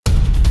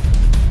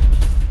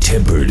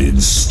tempered in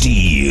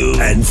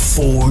steel and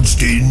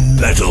forged in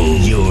metal.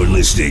 You're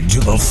listening to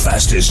the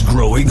fastest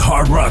growing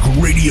hard rock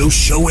radio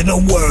show in the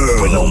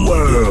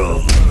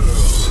world.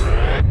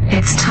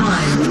 It's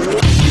time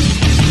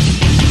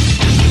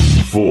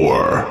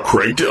for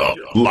Cranked Up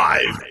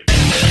Live.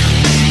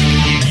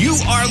 You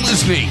are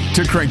listening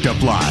to Cranked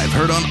Up Live,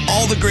 heard on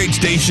all the great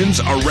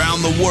stations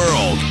around the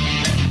world.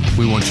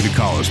 We want you to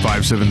call us,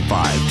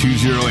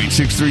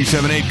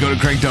 575-208-6378. Go to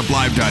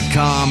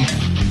crankeduplive.com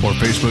or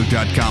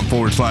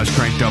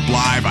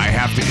facebook.com/crankeduplive. I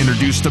have to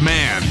introduce the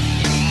man,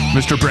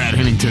 Mr. Brad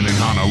Hennington in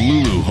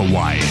Honolulu,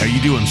 Hawaii. How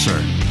you doing,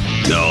 sir?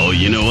 Oh,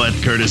 you know what,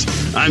 Curtis?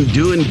 I'm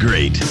doing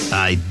great.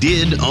 I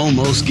did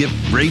almost get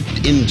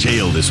raped in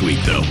jail this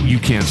week, though. You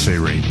can't say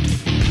rape.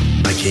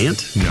 I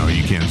can't? No,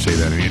 you can't say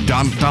that.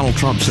 Donald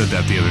Trump said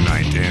that the other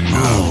night, and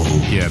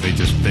yeah,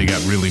 they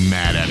got really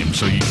mad at him.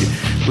 So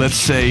let's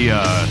say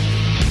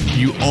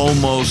you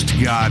almost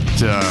got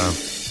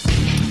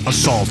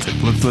assaulted.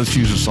 Let's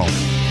use assaulted.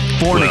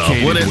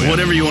 Fornicated with.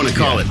 Whatever you want to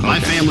call it. Okay. My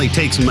family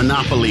takes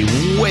Monopoly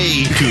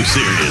way too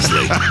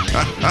seriously.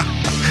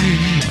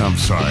 I'm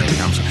sorry.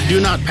 Do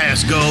not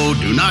pass go.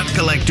 Do not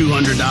collect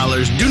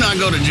 $200. Do not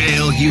go to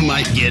jail. You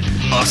might get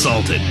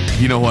assaulted.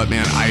 You know what,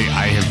 man?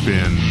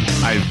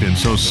 I've been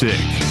so sick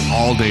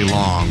all day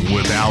long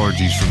with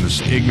allergies from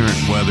this ignorant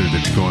weather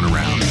that's going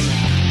around.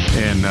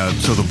 And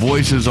so the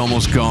voice is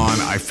almost gone.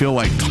 I feel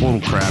like total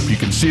crap. You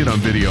can see it on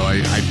video.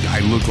 I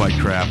look like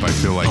crap. I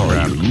feel like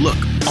crap. You look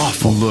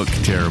awful. Look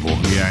terrible.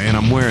 Yeah, and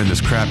I'm wearing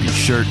this crappy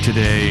shirt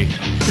today.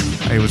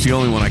 It was the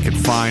only one I could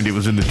find. It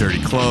was in the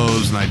dirty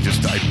clothes, and I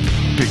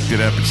picked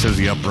it up. It says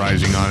the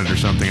Uprising on it or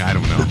something. I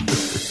don't know.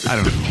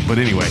 But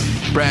anyway,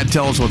 Brad,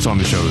 tell us what's on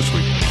the show this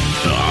week.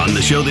 On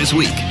the show this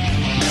week,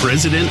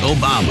 President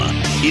Obama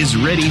is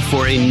ready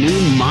for a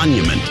new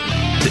monument.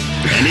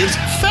 And it's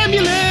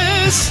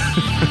fabulous.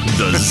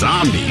 The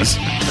zombies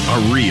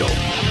are real.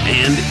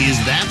 And is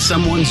that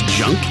someone's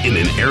junk in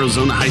an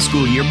Arizona high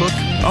school yearbook?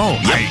 Oh,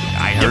 yep.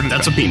 I heard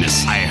that's a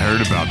penis. I heard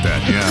about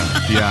that. Yeah.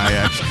 I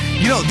actually.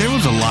 There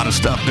was a lot of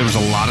stuff. There was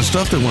a lot of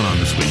stuff that went on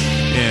this week.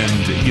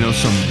 And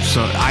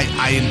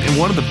and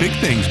one of the big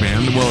things,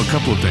 man, well, a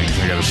couple of things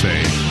I got to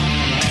say.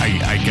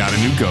 I got a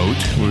new goat.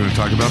 We're going to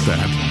talk about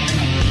that.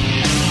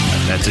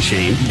 That's a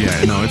shame.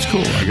 Yeah, no, it's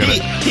cool.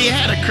 He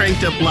had a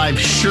Cranked Up Live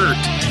shirt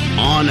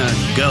on a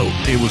goat.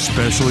 It was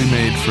specially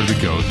made for the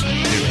goat.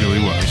 It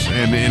really was.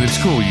 And it's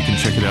cool. You can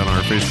check it out on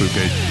our Facebook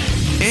page.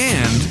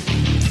 And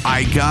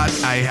I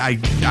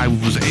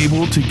was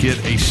able to get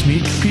a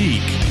sneak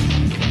peek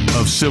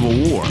of Civil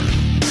War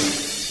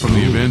from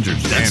the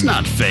Avengers. That's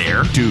not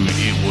fair. Dude,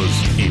 it was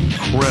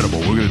incredible.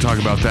 We're going to talk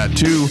about that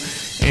too.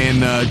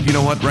 And you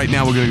know what? Right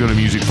now we're going to go to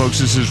music. Folks,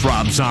 this is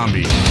Rob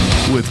Zombie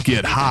with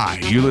Get High.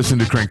 You're listening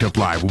to Cranked Up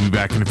Live. We'll be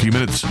back in a few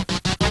minutes.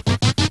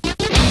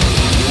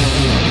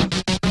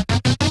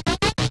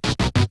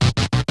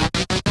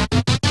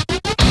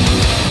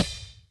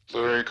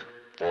 Think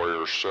for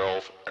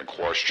yourself and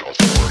question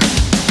authority.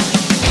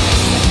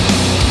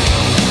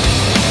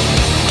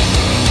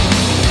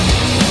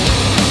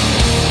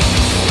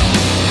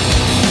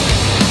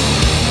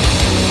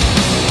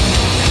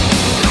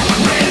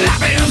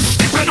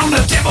 On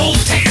the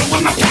devil's tail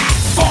with my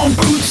platform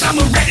boots, I'm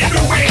ready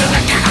to wail.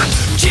 I got a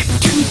chip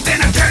tooth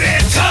and a dirty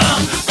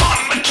tongue.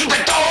 Bottom to the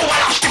door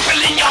while I'm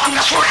stippling on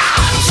the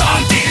ground. Saw a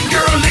dead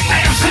girl lit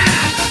last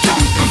night,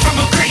 jumping from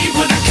a grave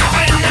with a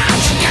cover and knife.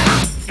 She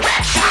got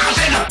rat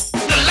flies in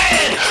the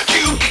lead.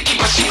 You can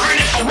keep a secret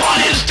if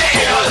one is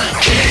dead.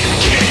 Get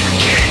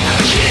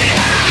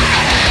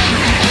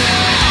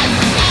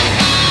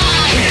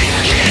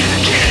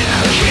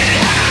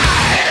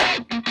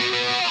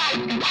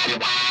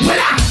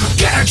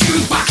got a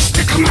jukebox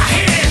stick in my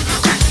head,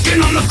 cracking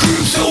on the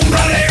groove so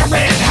bloody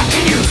red. How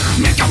can you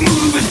make a move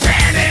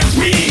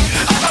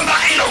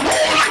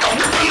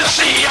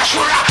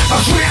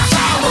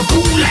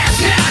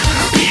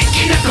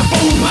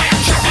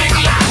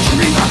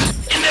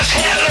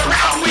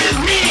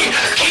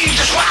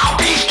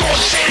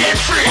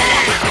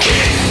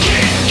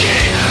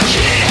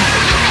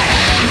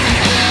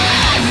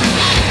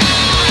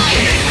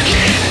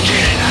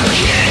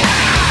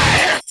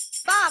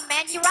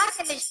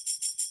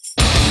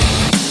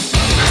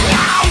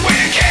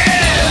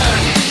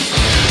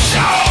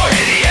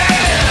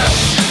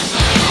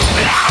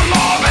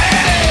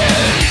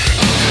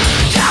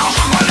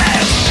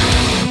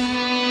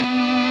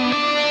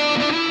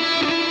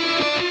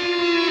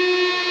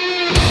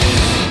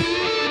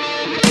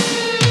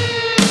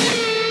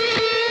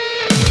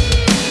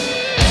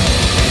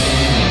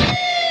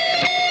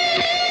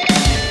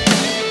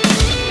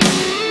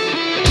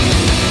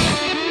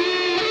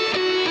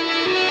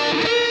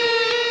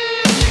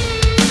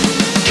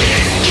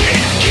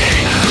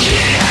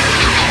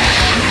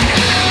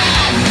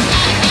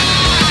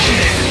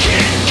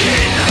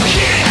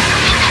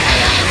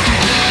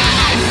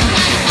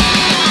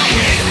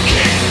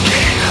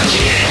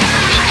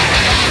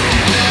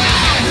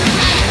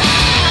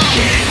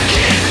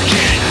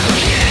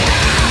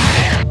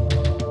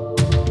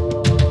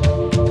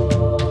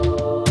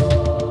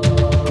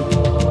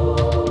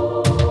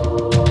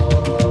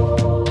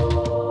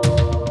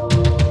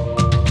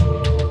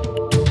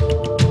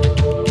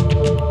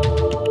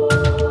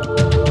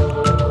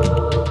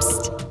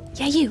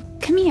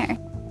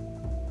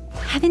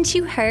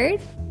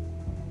heard?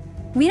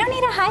 We don't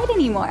need to hide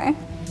anymore.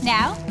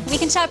 Now, we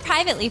can shop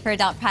privately for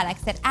adult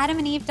products at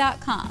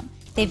adamandeve.com.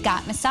 They've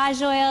got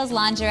massage oils,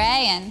 lingerie,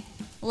 and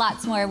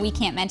lots more we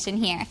can't mention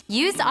here.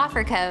 Use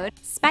offer code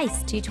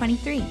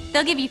SPICE223.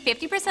 They'll give you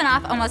 50%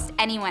 off almost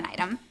any one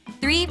item,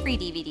 3 free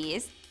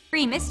DVDs,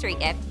 free mystery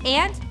gift,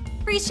 and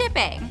free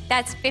shipping.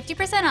 That's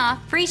 50% off,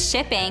 free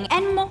shipping,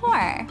 and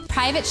more.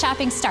 Private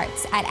shopping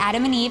starts at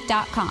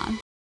adamandeve.com.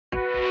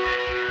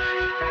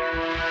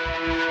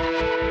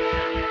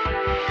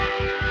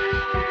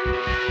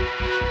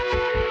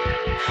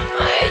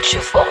 I hate you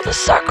for the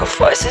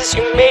sacrifices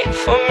you made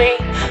for me.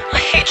 I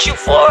hate you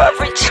for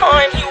every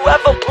time you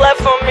ever bled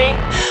for me.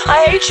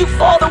 I hate you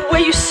for the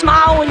way you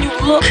smile when you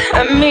look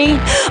at me.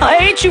 I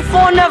hate you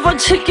for never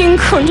taking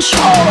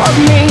control of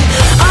me.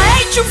 I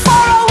hate you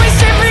for always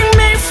saving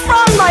me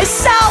from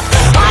myself.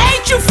 I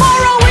hate you for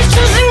always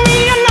choosing me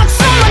and not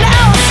someone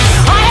else.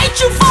 I hate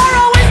you for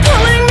always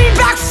pulling me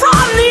back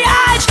from the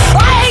edge.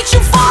 I hate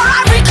you for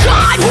every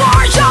kind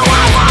word you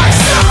ever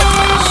said.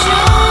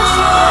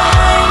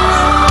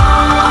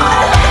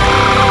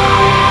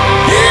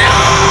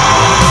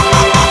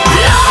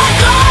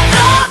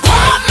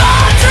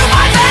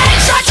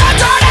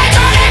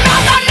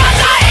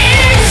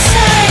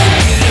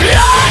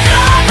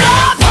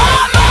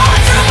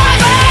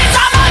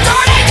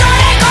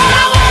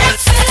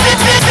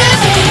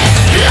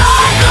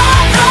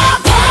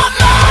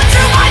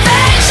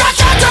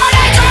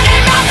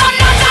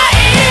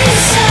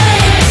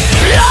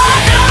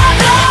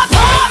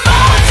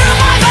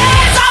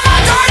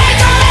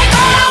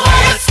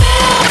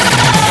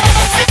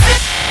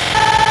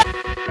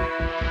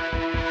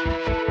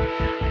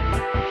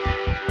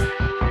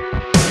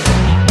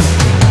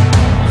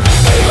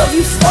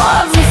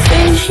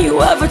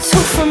 You ever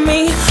took from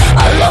me.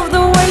 I love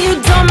the way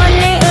you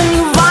dominate and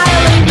you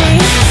violate me.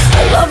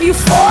 I love you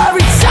for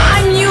every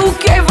time you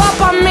gave up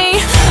on me.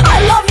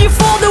 I love you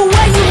for the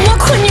way you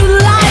look when you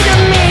lie to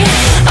me.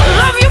 I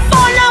love you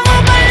for never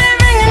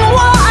believing in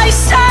what I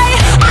say.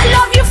 I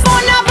love you for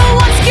never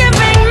once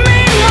giving me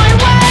my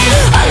way.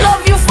 I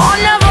love you for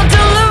never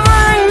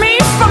delivering me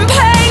from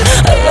pain.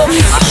 I love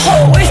you for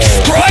always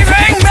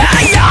driving me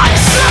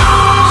insane.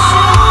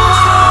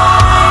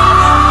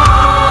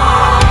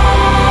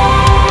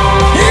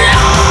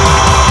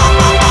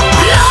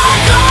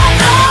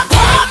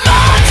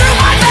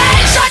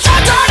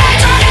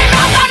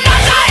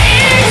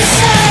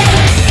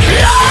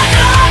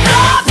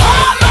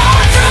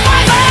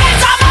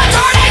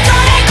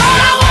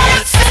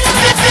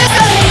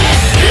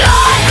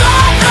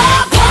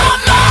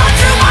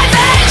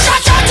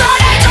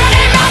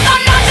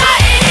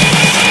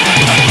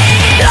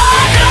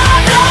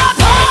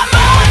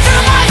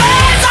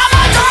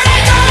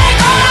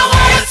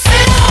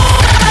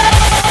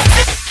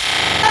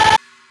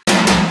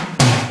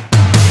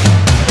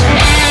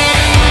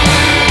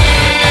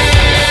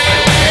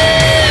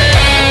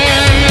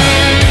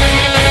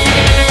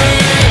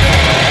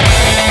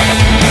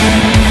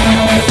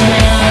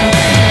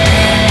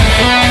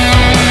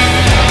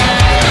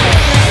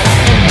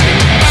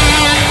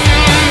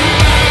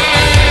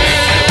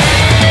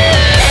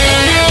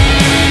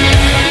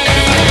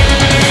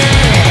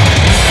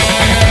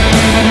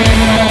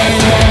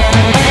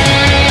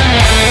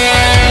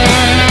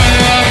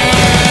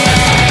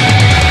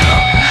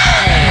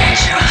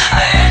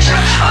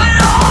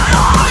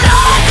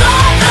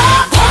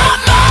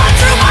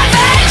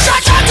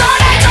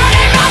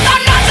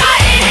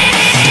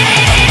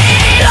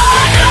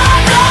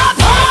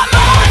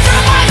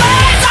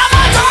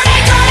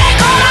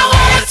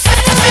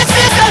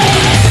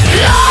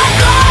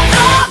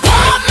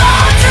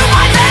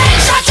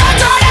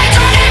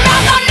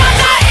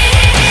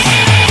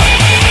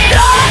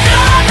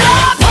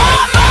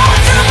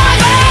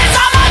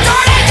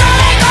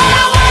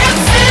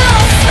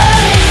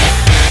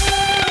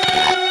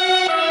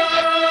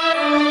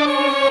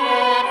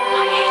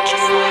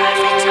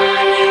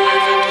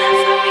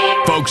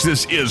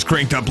 This is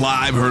Cranked Up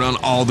Live, heard on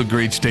all the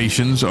great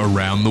stations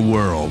around the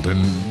world.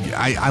 And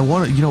I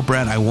want to,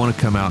 Brad, I want to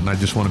come out and I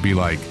just want to be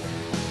like,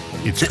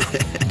 it's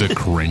the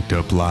Cranked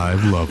Up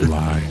Live Love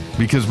Line.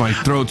 Because my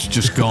throat's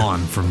just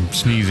gone from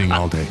sneezing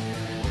all day.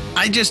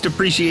 I just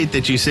appreciate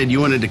that you said you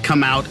wanted to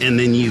come out and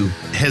then you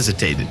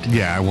hesitated.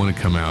 Yeah, I want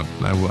to come out.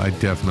 I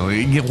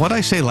definitely. What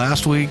I say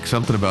last week,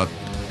 something about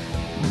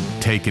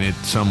taking it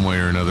some way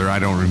or another. I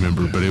don't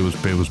remember, but it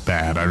was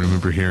bad. I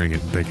remember hearing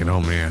it and thinking, oh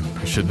man,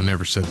 I should have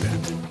never said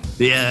that.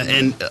 Yeah,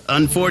 and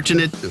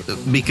unfortunate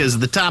because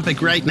the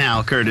topic right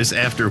now, Curtis,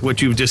 after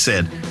what you've just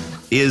said,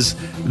 is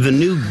the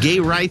new gay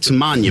rights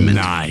monument.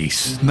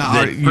 Nice.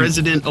 That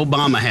President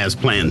Obama has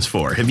plans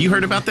for. Have you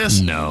heard about this?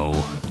 No,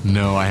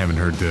 I haven't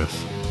heard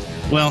this.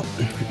 Well,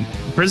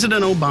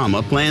 President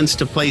Obama plans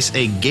to place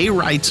a gay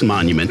rights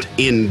monument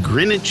in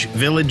Greenwich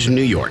Village,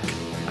 New York.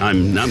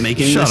 I'm not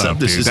making this up.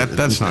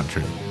 That's not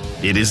true.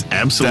 It is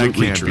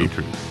absolutely true.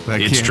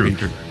 It's true.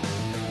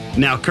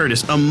 Now,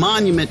 Curtis, a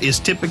monument is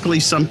typically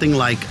something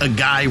like a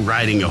guy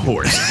riding a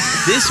horse.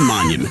 This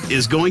monument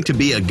is going to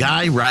be a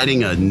guy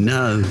riding a...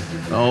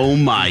 Oh,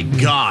 my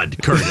God,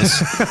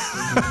 Curtis.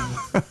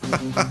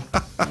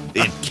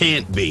 It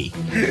can't be.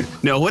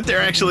 No, what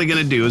they're actually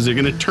going to do is they're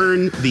going to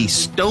turn the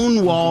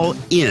Stonewall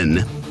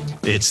Inn.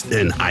 It's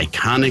an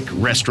iconic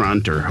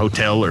restaurant or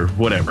hotel or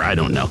whatever, I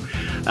don't know,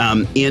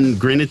 in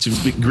Greenwich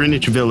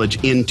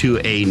Village into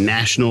a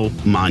national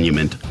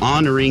monument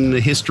honoring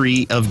the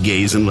history of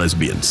gays and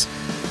lesbians.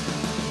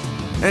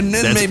 And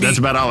then That's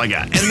about all I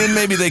got. And then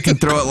maybe they can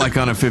throw it like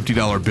on a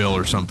 $50 bill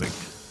or something.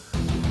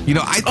 You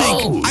know, I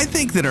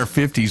think that our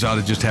 50s ought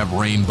to just have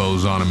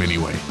rainbows on them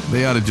anyway.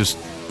 They ought to just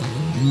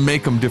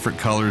make them different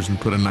colors and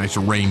put a nice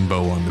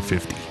rainbow on the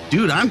 50.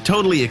 Dude, I'm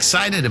totally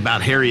excited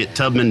about Harriet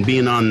Tubman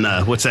being on, the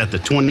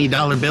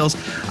 $20 bills.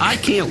 I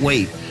can't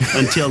wait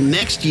until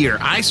next year.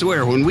 I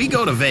swear, when we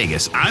go to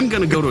Vegas, I'm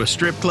going to go to a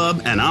strip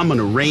club and I'm going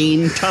to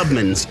rain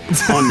Tubmans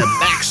on the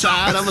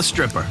backside of a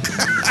stripper.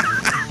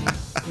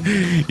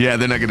 Yeah,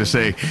 they're not going to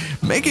say,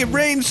 make it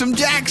rain some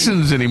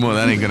Jacksons anymore.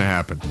 That ain't going to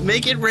happen.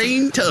 Make it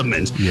rain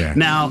Tubmans. Yeah.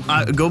 Now,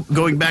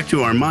 going back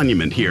to our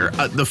monument here,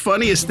 the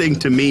funniest thing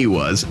to me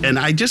was, and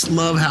I just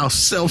love how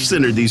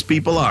self-centered these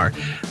people are,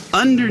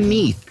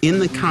 underneath in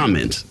the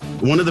comments,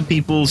 one of the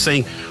people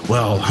saying,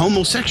 well,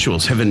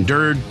 homosexuals have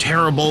endured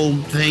terrible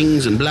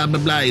things and blah,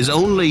 blah, blah, is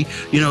only,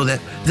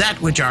 that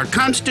which our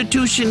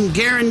Constitution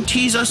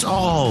guarantees us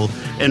all.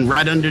 And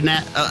right under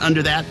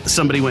that,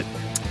 somebody went,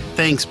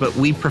 thanks, but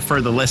we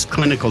prefer the less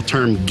clinical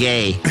term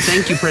gay.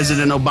 Thank you,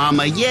 President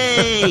Obama.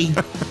 Yay!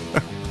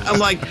 I'm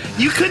like,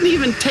 you couldn't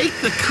even take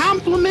the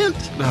compliment?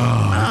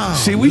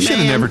 See, we should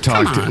have never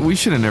come talked. on. We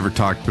should have never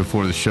talked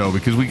before the show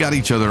because we got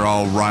each other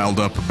all riled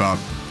up about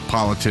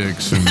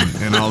politics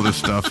and all this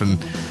stuff.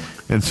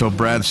 And so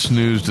Brad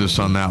snoozed us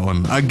on that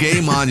one. A gay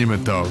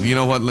monument, though. You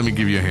know what? Let me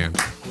give you a hand.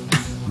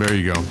 There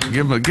you go.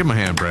 Give him a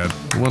hand, Brad.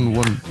 One.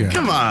 Yeah.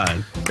 Come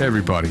on.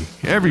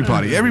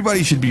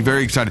 Everybody should be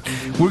very excited.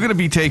 We're going to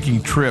be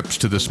taking trips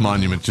to this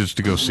monument just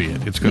to go see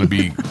it. It's going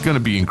to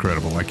be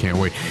incredible. I can't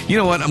wait. You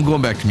know what? I'm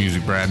going back to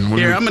music, Brad. And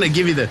Here, I'm going to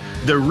give you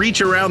the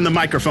reach around the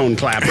microphone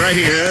clap right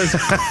here.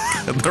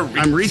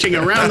 I'm reaching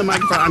around the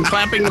microphone. I'm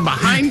clapping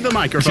behind the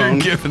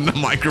microphone. You're giving the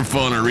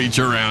microphone a reach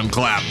around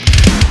clap.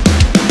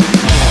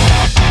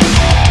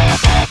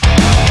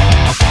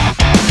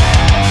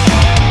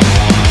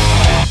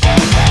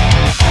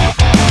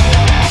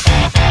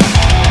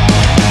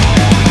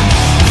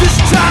 This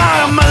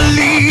time I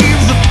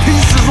leave the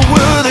pieces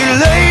where they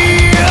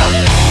lay.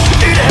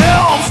 It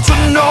helps to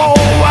know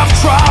I've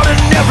tried in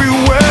every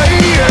way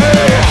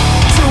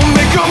to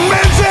make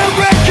amends and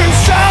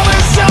reconcile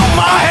this out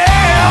my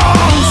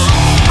hands.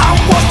 I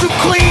was too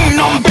clean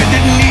on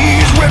bended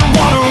knees with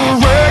water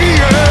ray.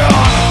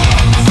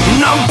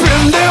 And I've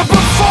been there.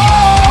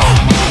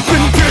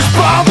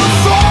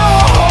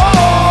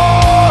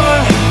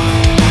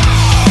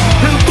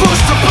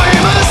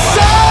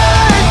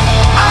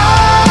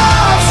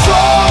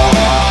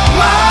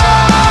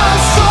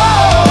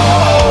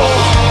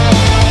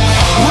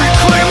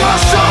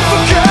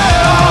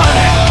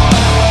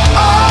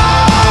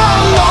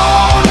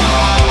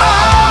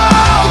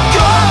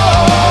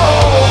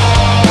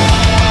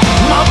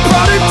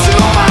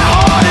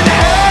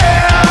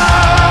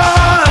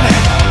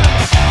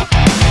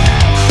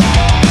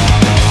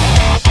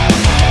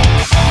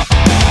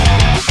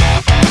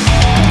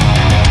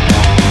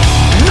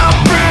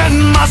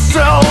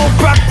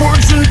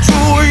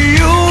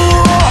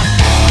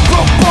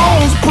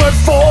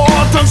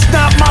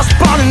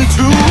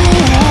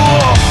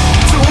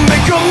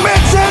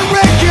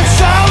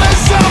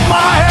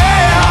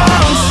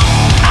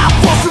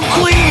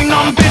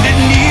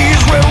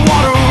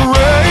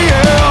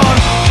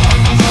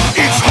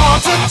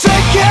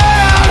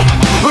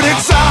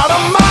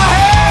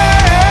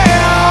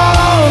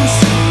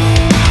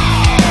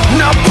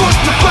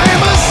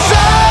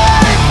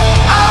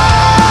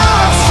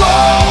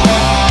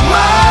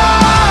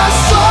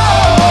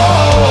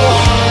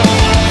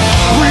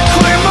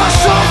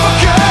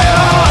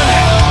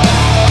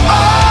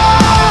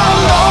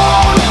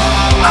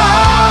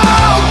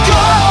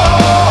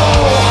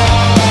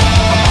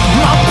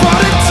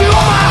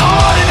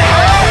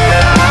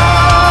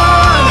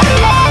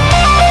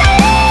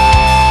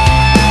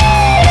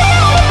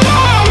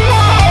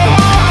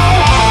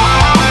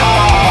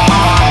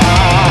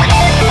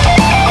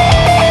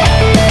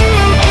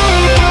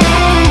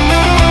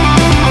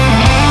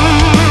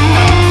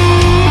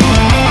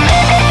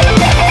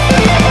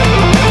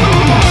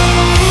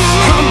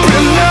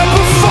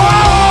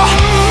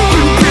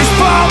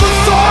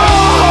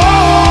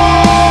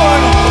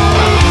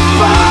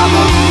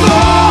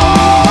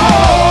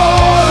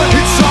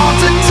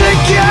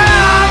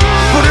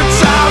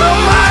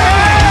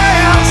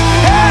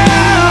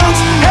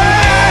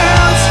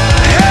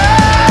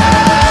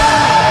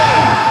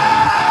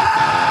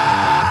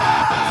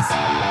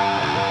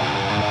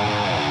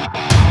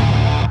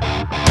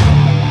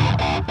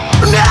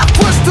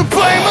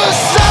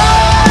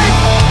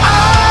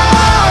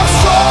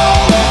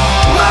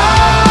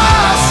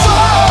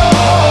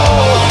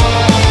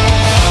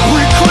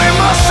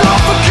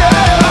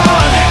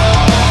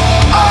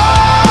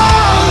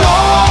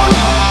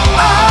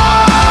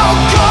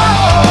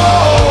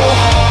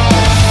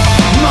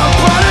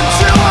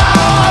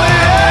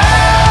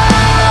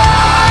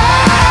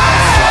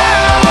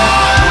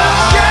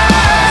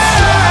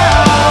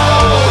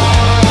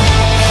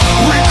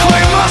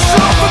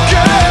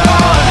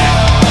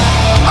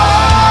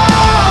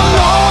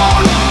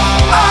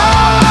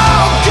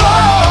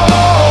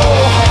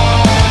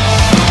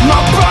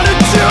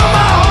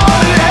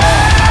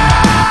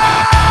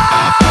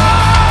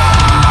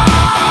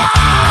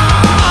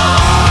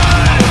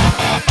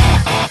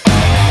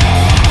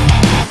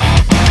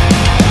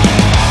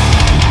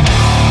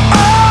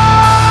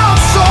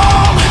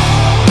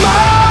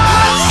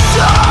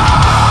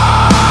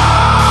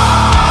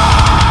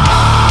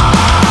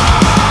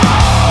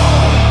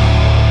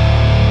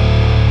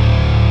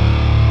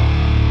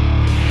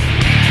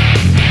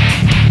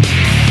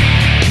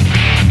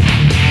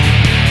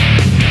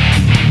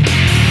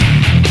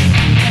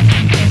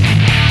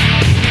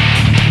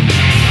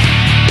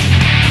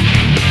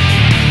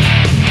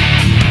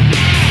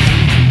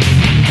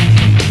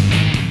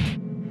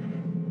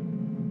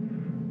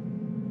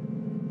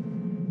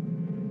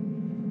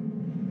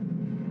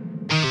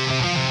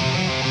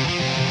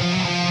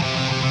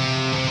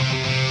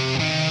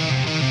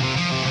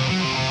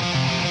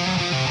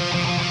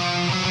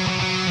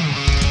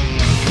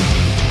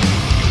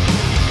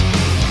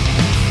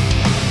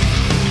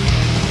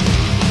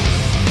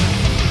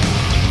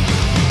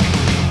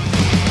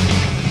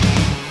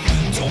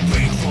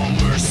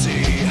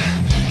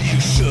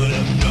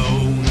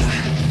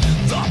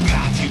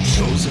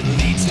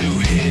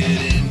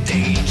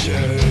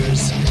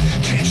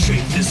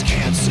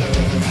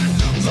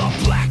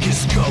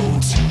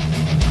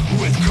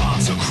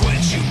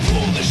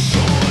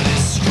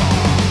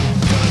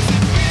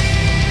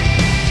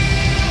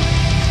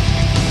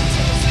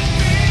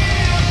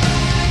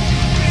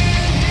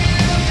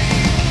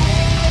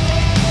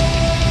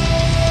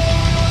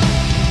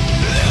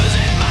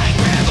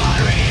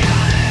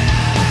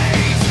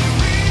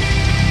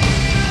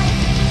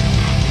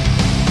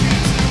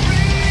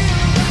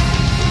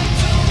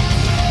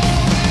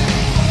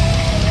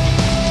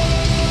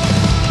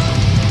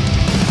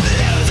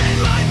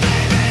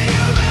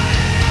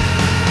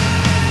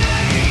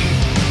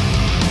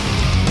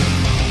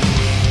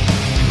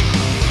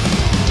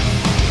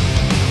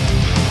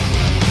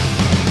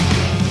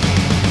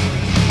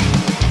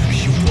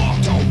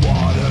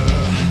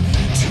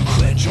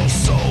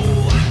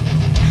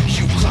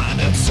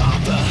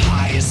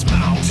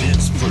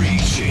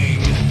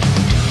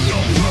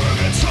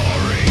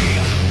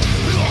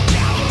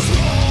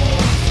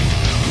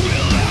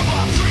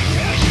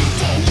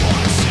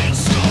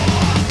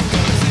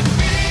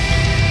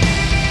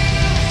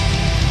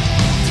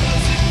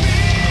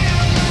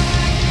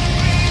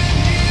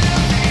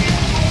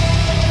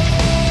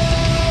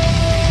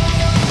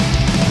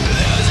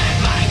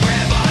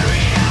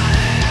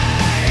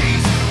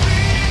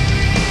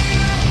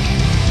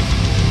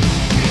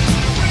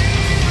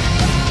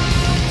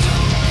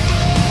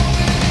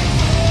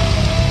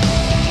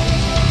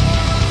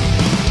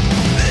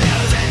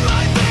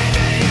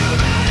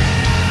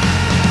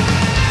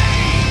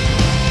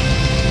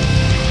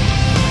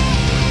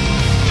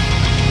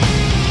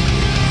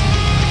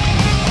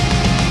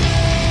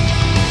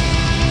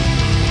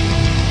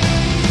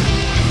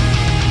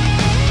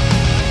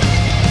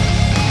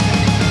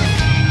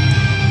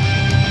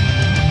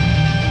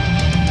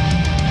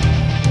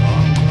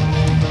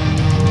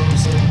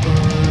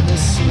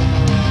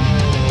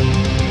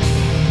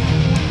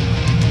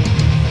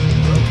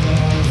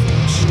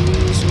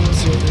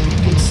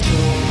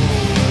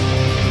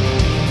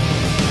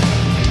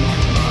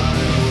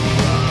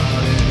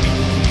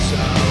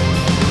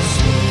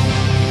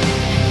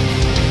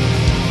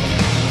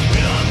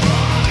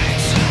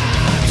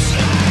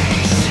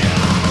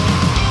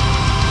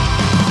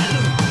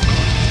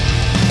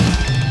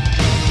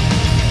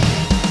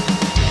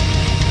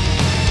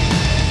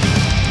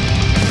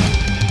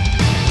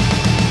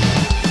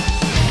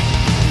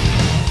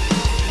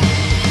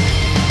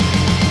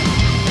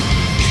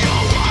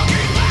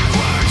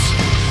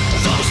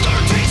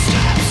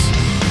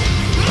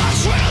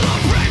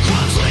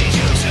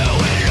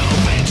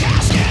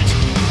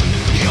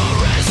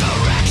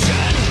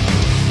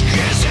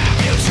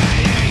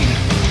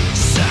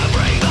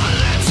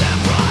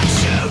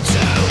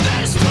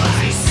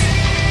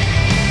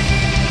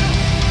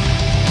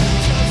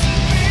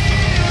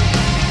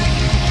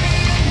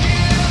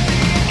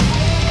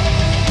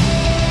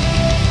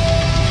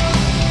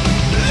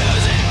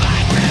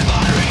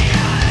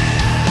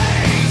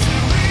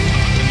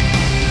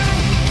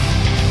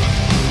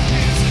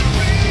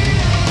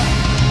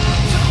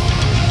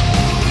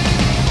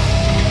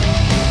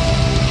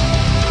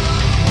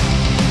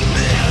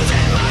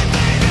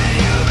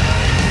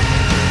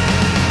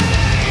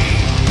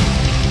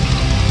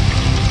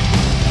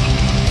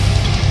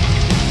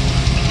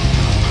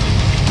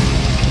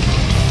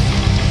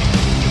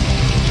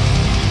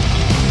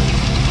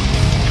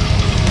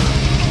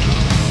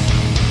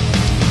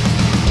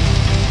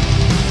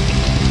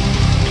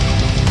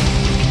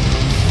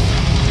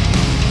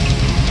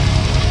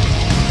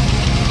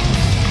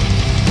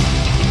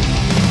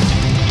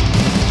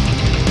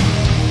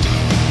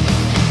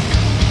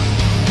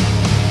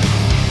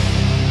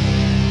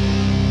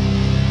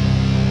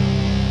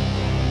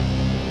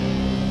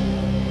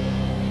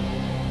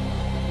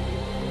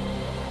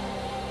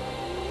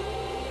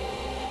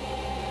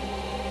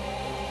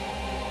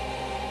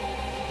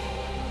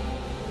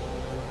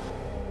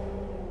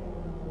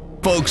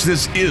 folks.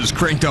 This is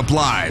Cranked Up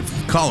Live.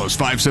 Call us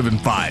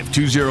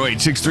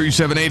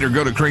 575-208-6378 or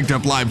go to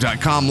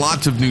crankeduplive.com.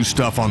 Lots of new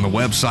stuff on the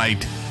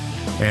website,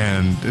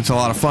 and it's a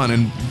lot of fun.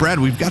 And Brad,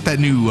 we've got that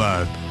new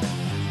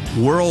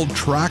world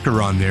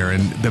tracker on there,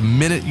 and the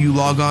minute you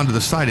log on to the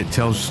site, it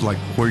tells like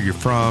where you're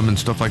from and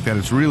stuff like that.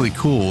 It's really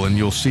cool, and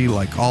you'll see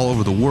like all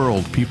over the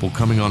world people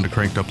coming on to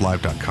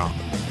crankeduplive.com.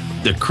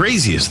 The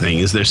craziest thing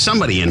is there's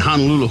somebody in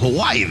Honolulu,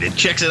 Hawaii that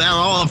checks it out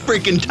all the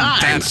freaking time.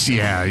 That's,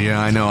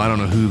 yeah, I know. I don't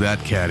know who that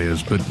cat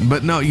is,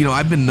 but no,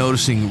 I've been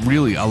noticing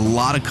really a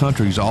lot of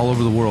countries all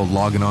over the world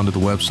logging onto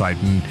the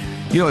website, and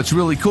it's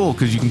really cool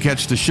because you can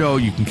catch the show,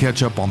 you can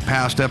catch up on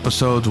past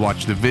episodes,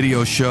 watch the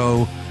video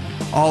show,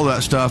 all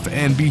that stuff,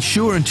 and be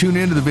sure and tune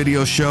into the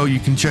video show. You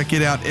can check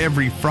it out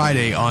every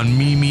Friday on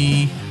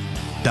Meemee.tv.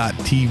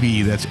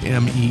 That's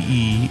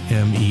MEEMEE.tv.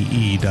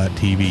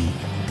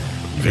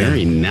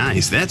 Very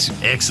nice. That's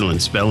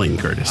excellent spelling,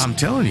 Curtis. I'm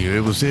telling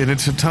you,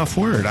 it's a tough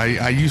word.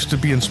 I used to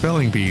be in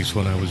spelling bees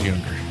when I was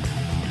younger.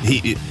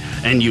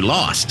 And you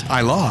lost. I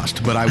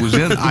lost, but I was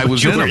in. I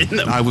was in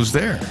them. I was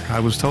there.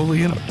 I was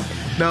totally in them.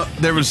 Now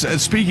there was.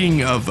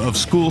 Speaking of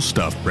school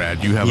stuff,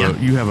 Brad, you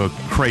have a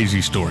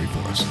crazy story for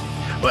us.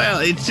 Well,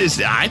 it's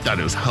just I thought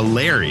it was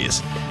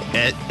hilarious.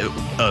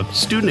 A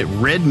student at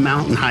Red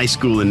Mountain High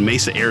School in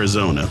Mesa,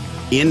 Arizona,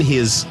 in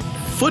his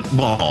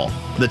football,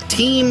 the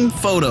team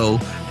photo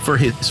for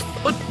his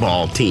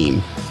football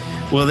team.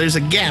 Well, there's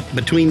a gap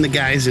between the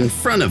guys in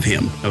front of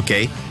him,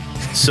 okay?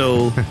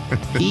 So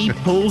he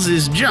pulls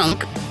his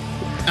junk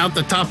out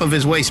the top of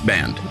his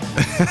waistband.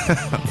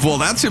 Well,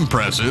 that's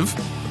impressive.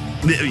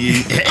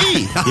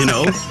 Hey,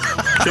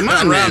 come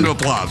on, round of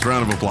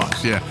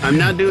applause, yeah. I'm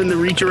not doing the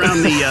reach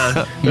around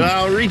the,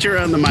 I'll reach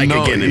around the mic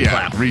again and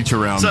clap. Reach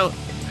around. So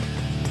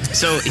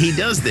he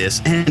does this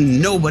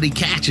and nobody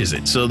catches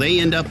it. So they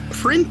end up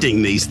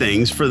printing these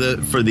things for the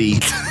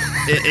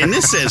and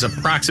this says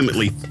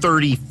approximately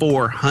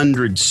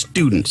 3,400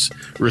 students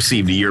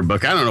received a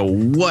yearbook. I don't know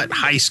what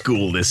high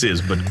school this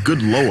is, but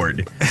good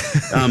Lord.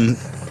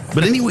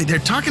 But anyway, they're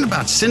talking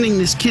about sending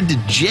this kid to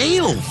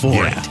jail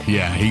for it.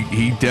 Yeah,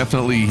 he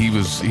definitely, he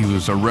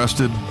was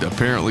arrested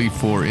apparently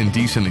for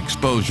indecent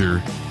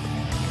exposure.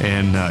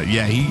 And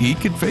he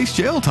could face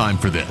jail time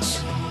for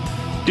this.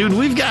 Dude,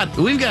 we've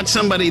got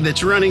somebody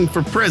that's running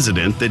for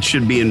president that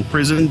should be in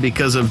prison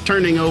because of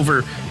turning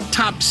over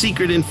top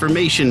secret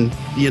information,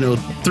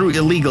 through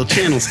illegal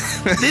channels.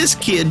 This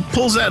kid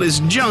pulls out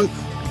his junk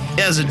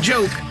as a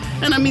joke,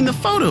 and I mean the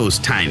photo's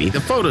tiny.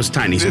 His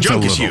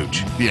junk is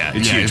huge. Yeah,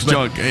 it's huge. His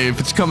junk, if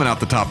it's coming out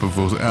the top of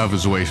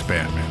his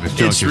waistband, man, his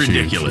junk is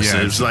ridiculous. Huge.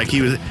 Yeah, it's like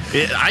he was.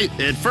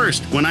 At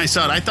first, when I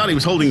saw it, I thought he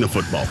was holding the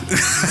football.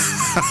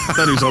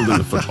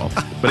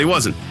 But he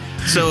wasn't.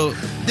 So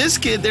this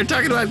kid, they're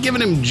talking about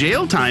giving him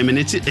jail time, and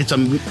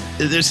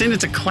they're saying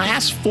it's a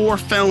class 4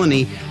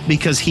 felony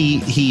because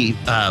he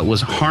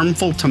was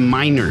harmful to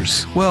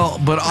minors. Well,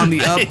 but on the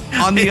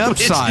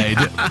upside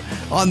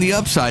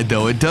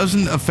though, it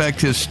doesn't affect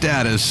his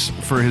status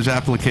for his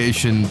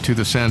application to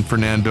the San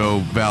Fernando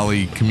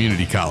Valley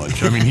Community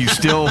College. I mean, he's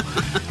still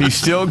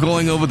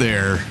going over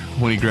there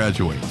when he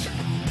graduates.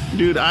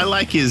 Dude, I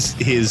like his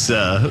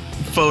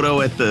photo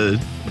at the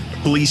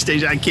police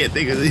station. I can't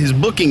think of his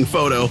booking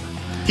photo.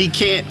 He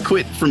can't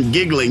quit from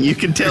giggling. You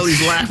can tell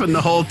he's laughing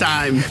the whole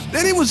time.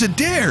 Then it was a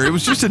dare. It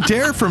was just a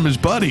dare from his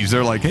buddies.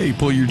 They're like, "Hey,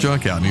 pull your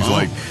junk out." And he's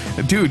like,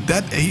 "Dude,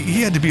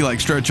 he had to be like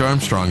Stretch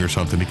Armstrong or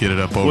something to get it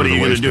up over the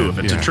waistband." What are you going to do? If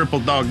it's a triple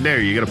dog dare,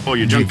 you got to pull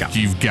your junk out.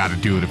 You've got to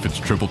do it if it's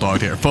a triple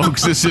dog dare.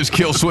 Folks, this is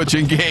Kill Switch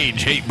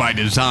Engage, Hate by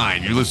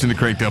Design. You're listening to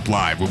Cranked Up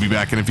Live. We'll be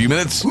back in a few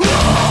minutes.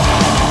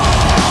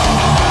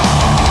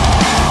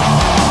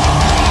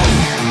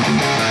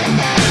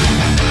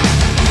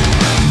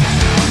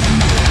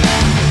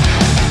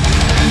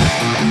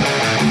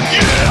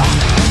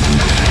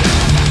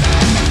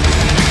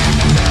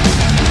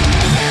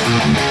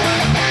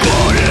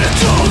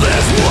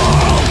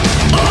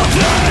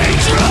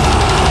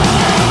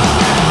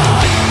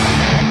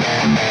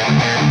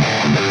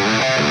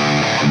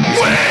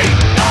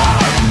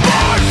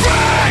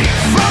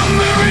 From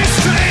the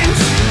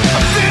restraints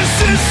of this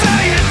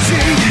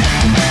society.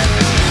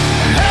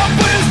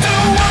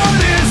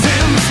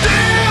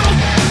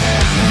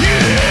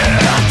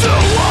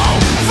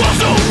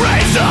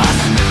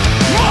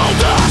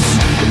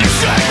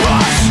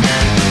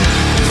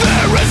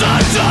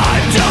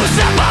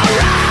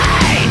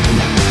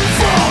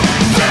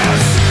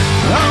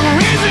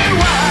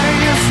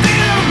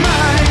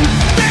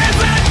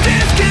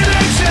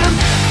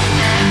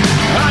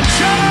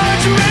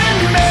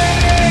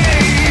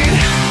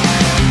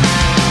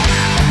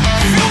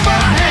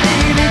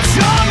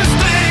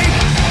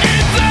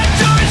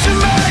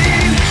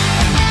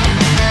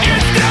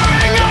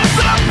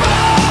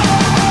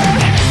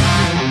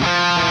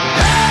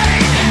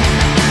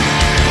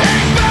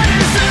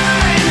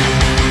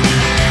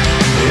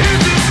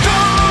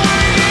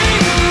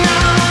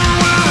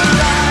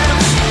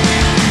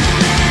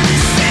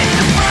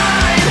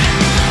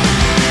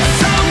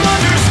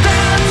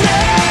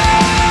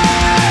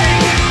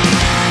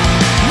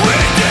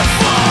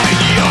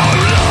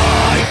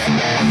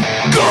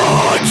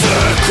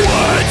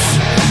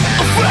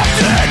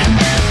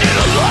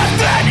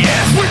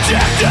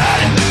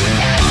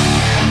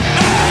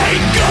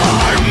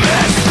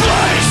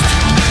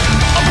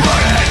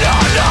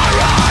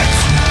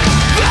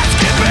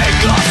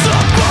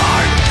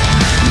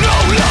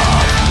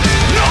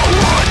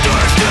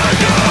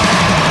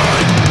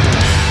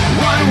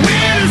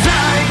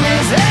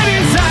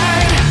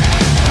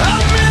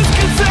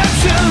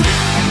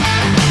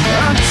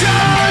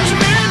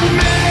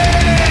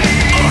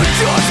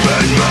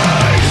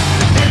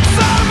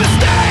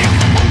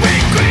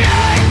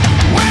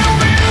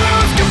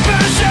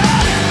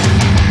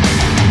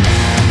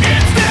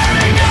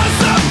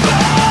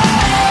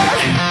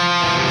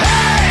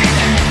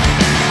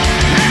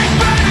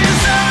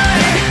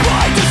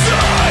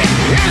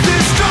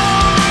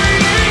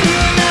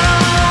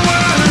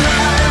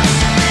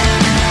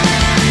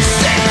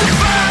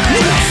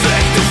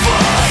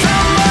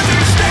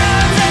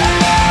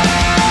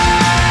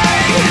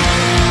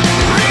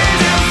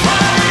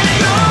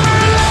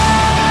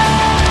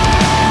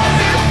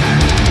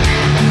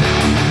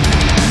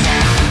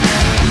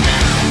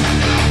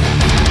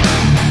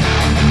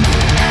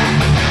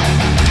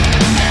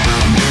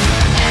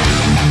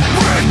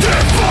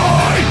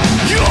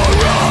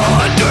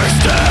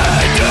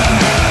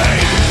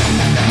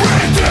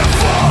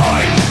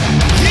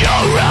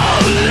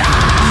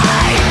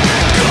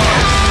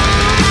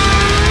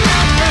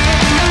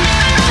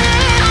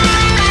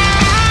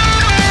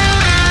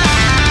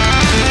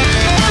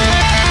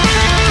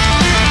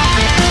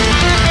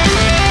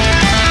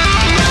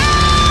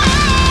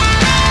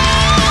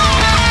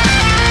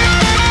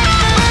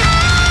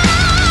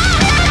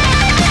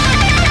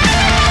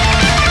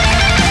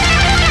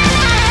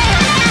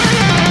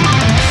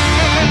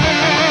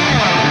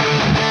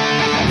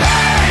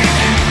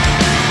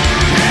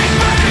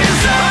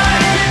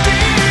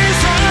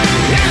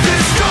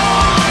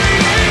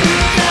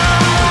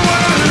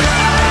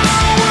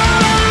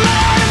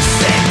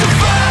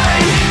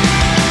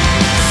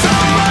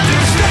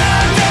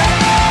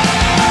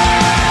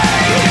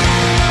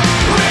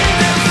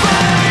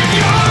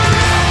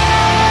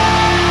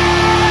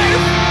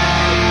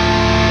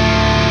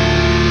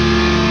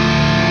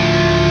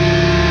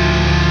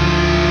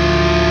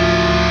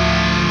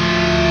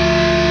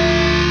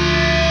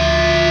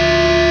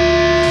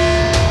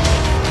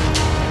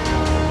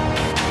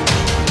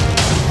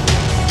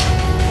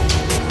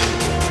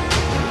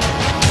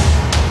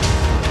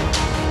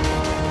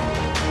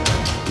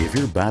 If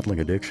you're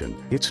battling addiction,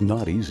 it's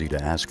not easy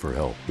to ask for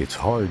help. It's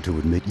hard to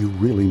admit you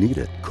really need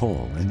it.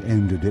 Call and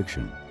end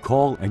addiction.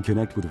 Call and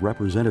connect with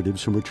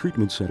representatives from a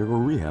treatment center or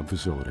rehab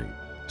facility.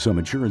 Some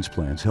insurance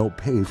plans help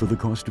pay for the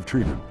cost of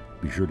treatment.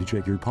 Be sure to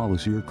check your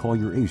policy or call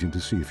your agent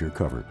to see if you're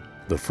covered.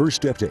 The first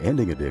step to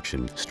ending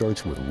addiction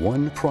starts with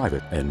one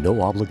private and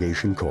no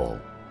obligation call.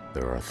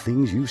 There are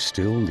things you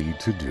still need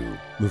to do.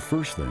 The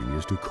first thing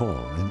is to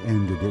call and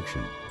end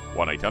addiction.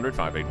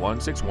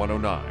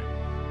 1-800-581-6109.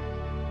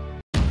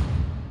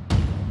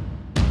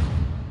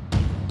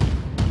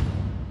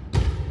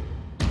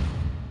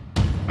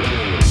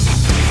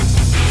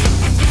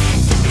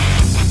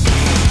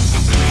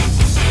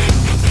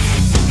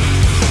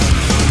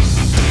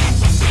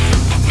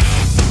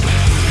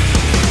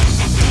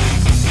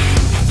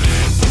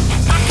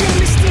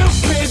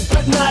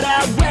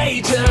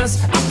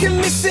 I can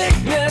be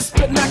sickness,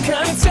 but not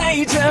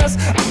contagious.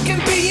 I can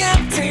be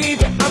empty,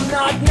 but I'm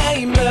not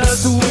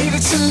nameless. The way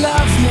that you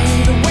love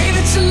me, the way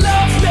that you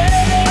love me.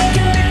 I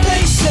can be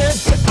patient,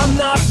 but I'm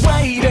not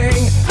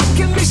waiting. I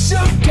can be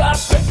shook up,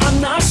 but I'm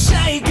not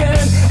shaken.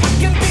 I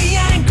can be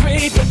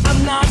angry, but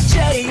I'm not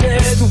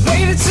jaded. The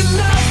way that you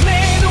love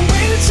me, the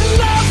way that you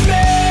love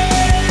me.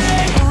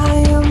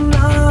 I am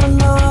not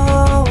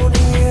alone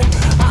here.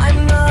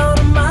 I'm not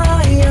on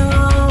my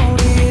own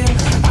here.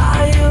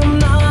 I am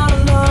not.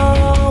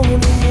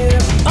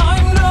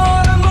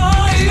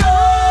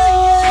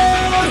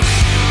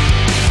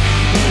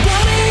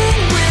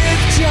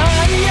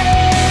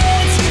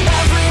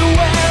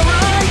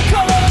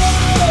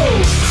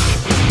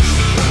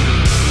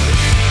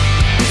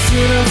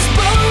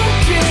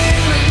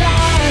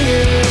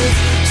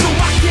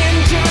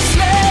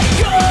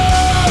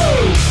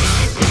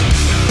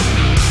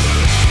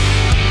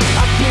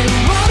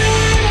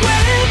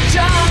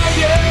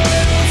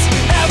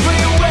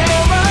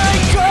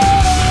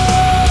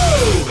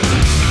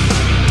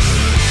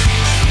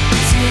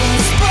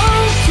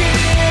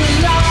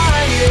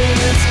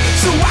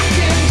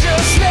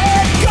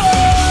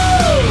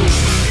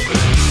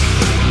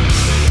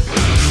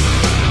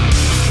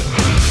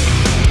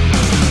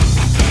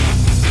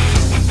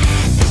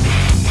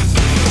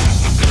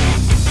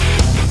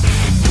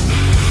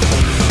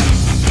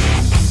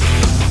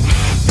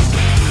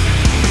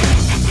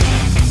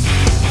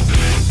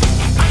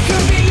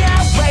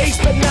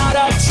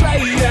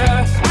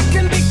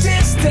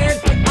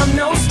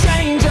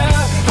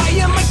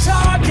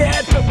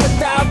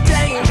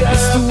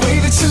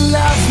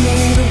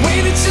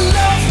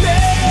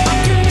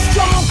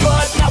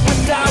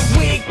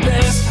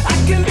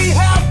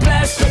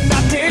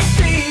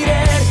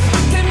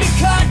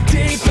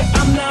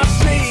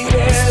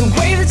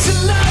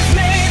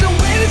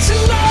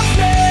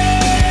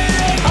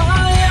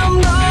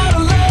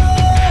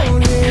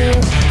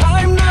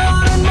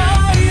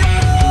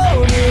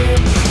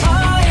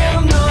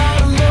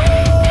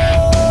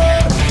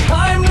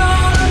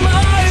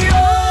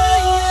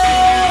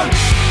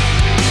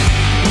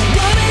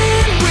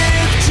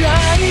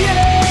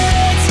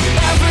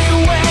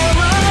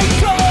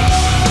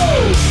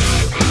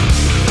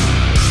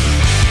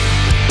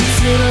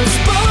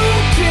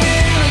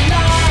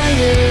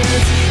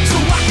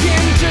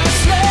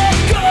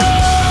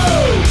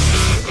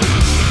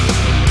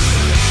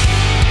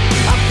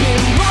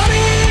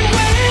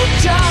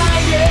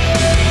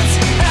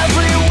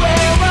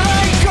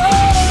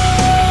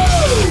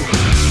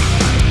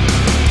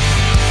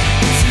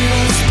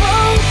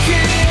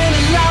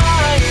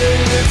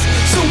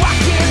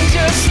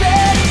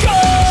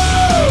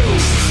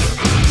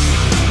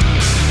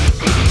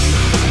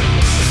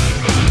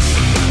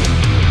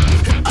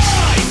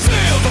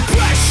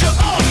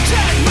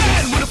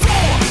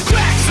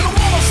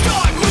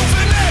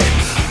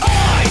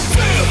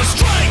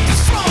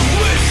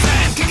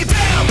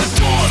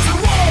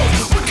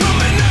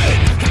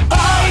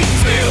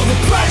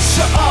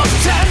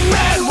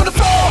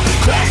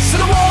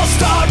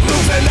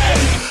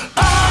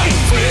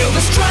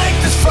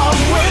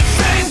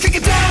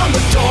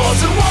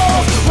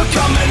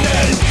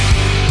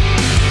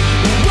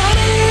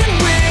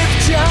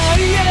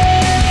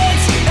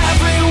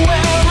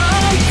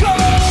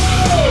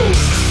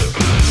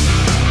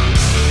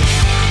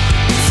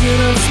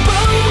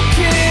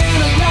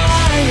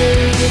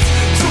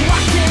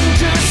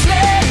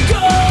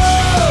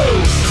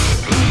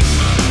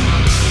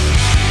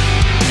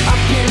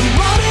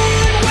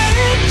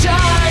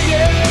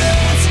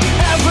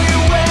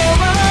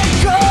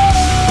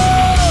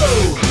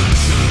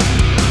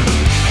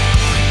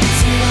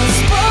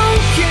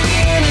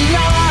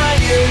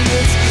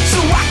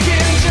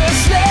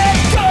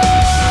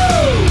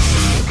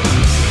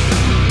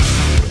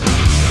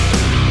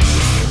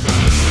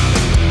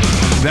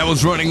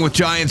 Was Running with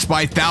Giants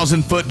by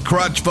 1,000 Foot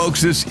Crutch. Folks,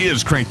 this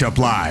is Cranked Up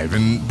Live.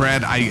 And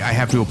Brad, I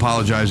have to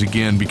apologize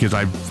again because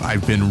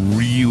I've been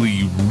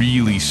really,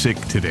 really sick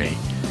today.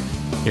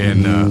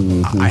 And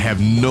I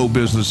have no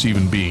business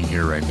even being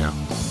here right now.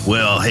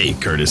 Well, hey,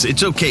 Curtis,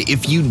 it's okay.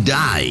 If you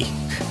die,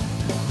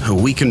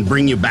 we can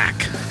bring you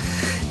back.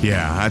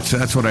 Yeah,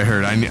 that's what I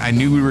heard. I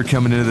knew we were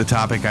coming into the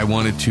topic. I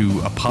wanted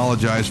to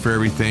apologize for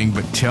everything,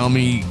 but tell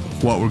me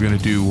what we're going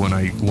to do when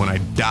I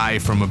die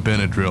from a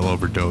Benadryl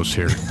overdose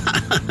here.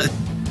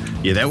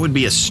 Yeah, that would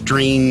be a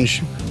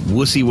strange,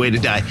 wussy way to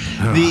die.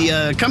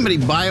 The company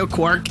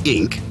BioQuark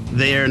Inc.,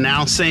 they are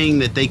now saying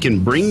that they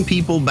can bring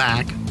people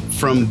back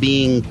from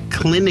being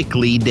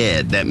clinically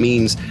dead. That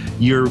means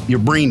you're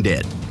brain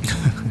dead.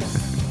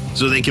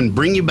 So they can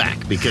bring you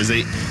back because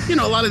a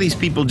lot of these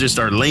people just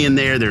are laying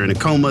there. They're in a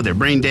coma. They're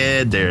brain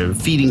dead. They're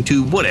feeding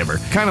tube, whatever.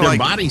 Their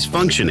body's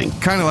functioning.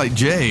 Kind of like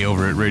Jay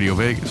over at Radio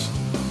Vegas.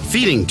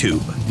 Feeding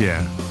tube.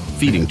 Yeah.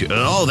 Feeding tube.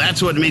 Oh,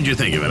 that's what made you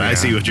think of it. Yeah, I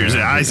see what you're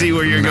saying. I see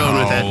where you're going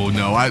with that.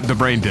 No, the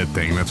brain dead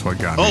thing. That's what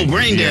got me. Oh,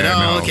 brain dead.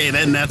 Yeah, okay,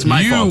 then that's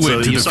my fault. So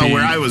you saw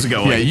where I was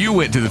going. Yeah, you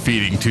went to the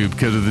feeding tube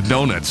because of the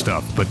donut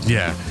stuff. But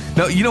yeah.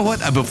 No, you know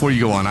what? Before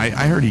you go on, I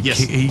heard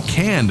he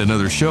canned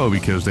another show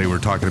because they were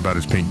talking about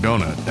his pink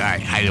donut.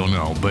 I don't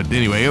know. But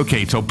anyway,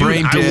 okay, so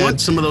brain dead. I want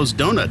some of those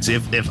donuts.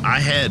 If I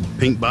had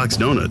Pink Box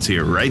Donuts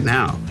here right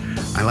now,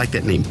 I like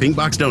that name, Pink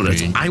Box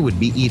Donuts, I would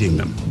be eating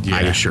them,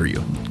 I assure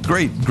you.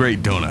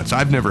 Great donuts.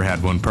 I've never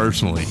had one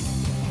personally.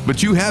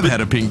 But you have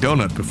had a pink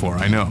donut before,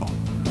 I know.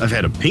 I've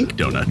had a pink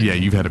donut. Yeah,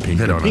 you've had a pink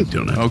donut. A pink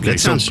donut. Okay,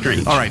 that sounds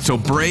strange. All right, so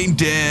brain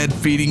dead,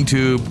 feeding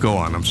tube. Go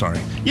on. I'm sorry.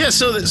 Yeah,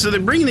 so they're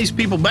bringing these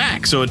people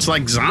back. So it's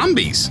like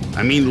zombies.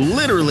 I mean,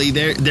 literally,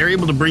 they're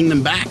able to bring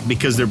them back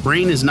because their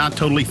brain is not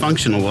totally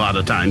functional a lot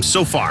of times.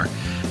 So far,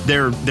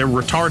 they're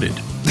retarded.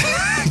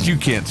 You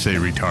can't say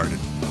retarded.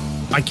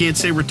 I can't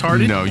say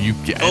retarded? No,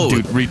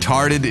 dude,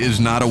 retarded is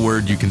not a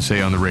word you can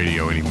say on the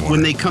radio anymore.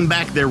 When they come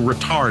back, they're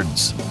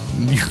retards.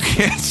 You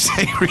can't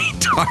say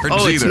retards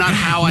either. It's not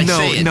how I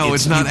say it. No,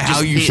 it's not how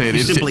you say it.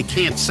 You simply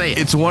can't say it.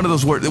 It's one of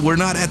those words. We're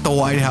not at the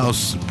White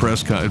House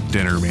press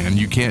dinner, man.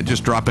 You can't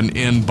just drop an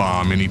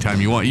N-bomb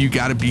anytime you want. You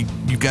got to be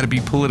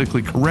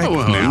politically correct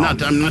now.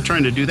 I'm not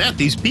trying to do that.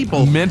 These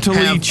people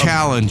mentally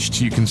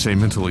challenged. You can say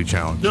mentally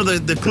challenged. No,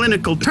 the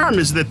clinical term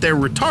is that they're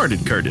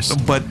retarded, Curtis.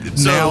 But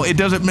now it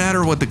doesn't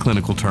matter what the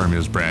clinical term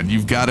is, Brad.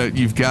 You've got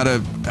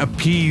to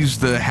appease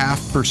the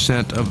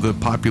 0.5% of the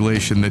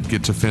population that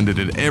gets offended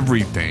at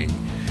everything.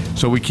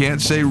 So we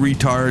can't say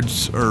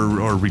retards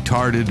or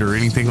retarded or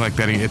anything like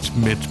that. It's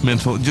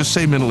mental. Just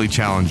say mentally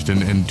challenged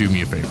and do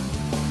me a favor.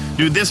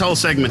 Dude, this whole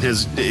segment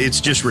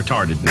it's just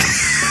retarded now.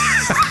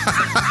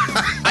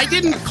 I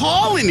didn't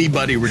call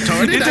anybody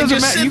retarded. It doesn't I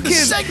just matter. said the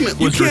segment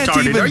was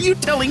retarded. Are you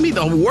telling me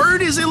the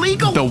word is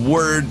illegal? The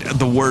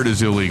word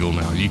is illegal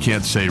now. You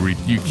can't say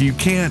you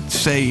can't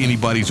say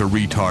anybody's a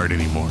retard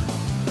anymore.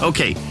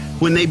 Okay,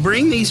 when they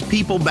bring these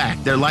people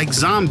back, they're like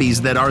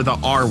zombies that are the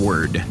R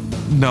word.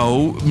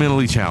 No,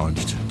 mentally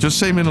challenged. Just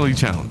say mentally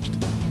challenged.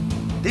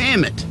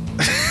 Damn it.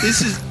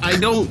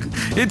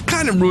 It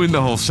kind of ruined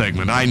the whole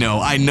segment. I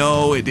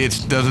know it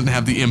doesn't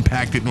have the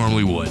impact it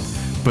normally would.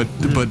 But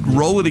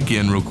roll it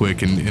again real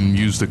quick and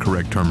use the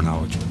correct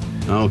terminology.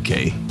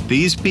 Okay.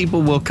 These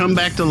people will come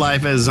back to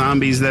life as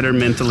zombies that are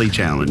mentally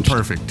challenged.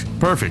 Perfect.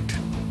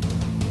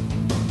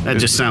 That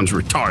just sounds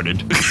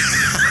retarded.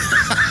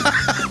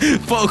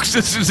 Folks,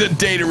 this is a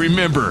day to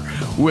remember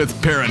with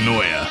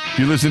Paranoia.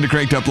 You listen to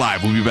Cranked Up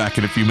Live. We'll be back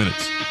in a few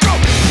minutes.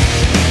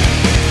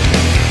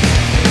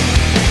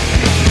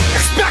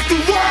 Expect the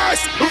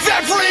worst of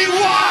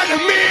everyone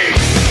of me.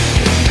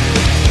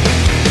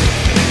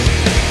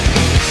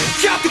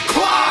 Count the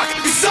clock,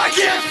 'cause I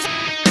can't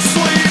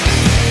sleep.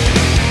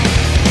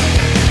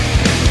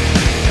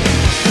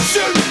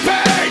 Shouldn't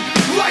pain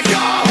like a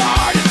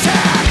heart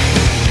attack.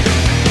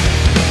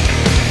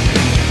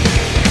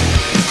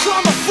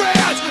 I'm afraid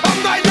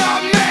I might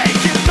not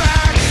make it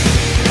back.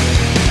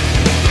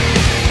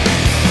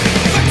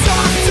 The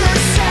doctor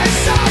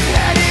says I'm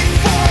heading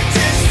for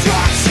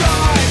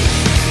destruction.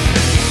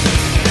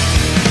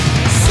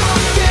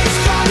 Something's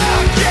gonna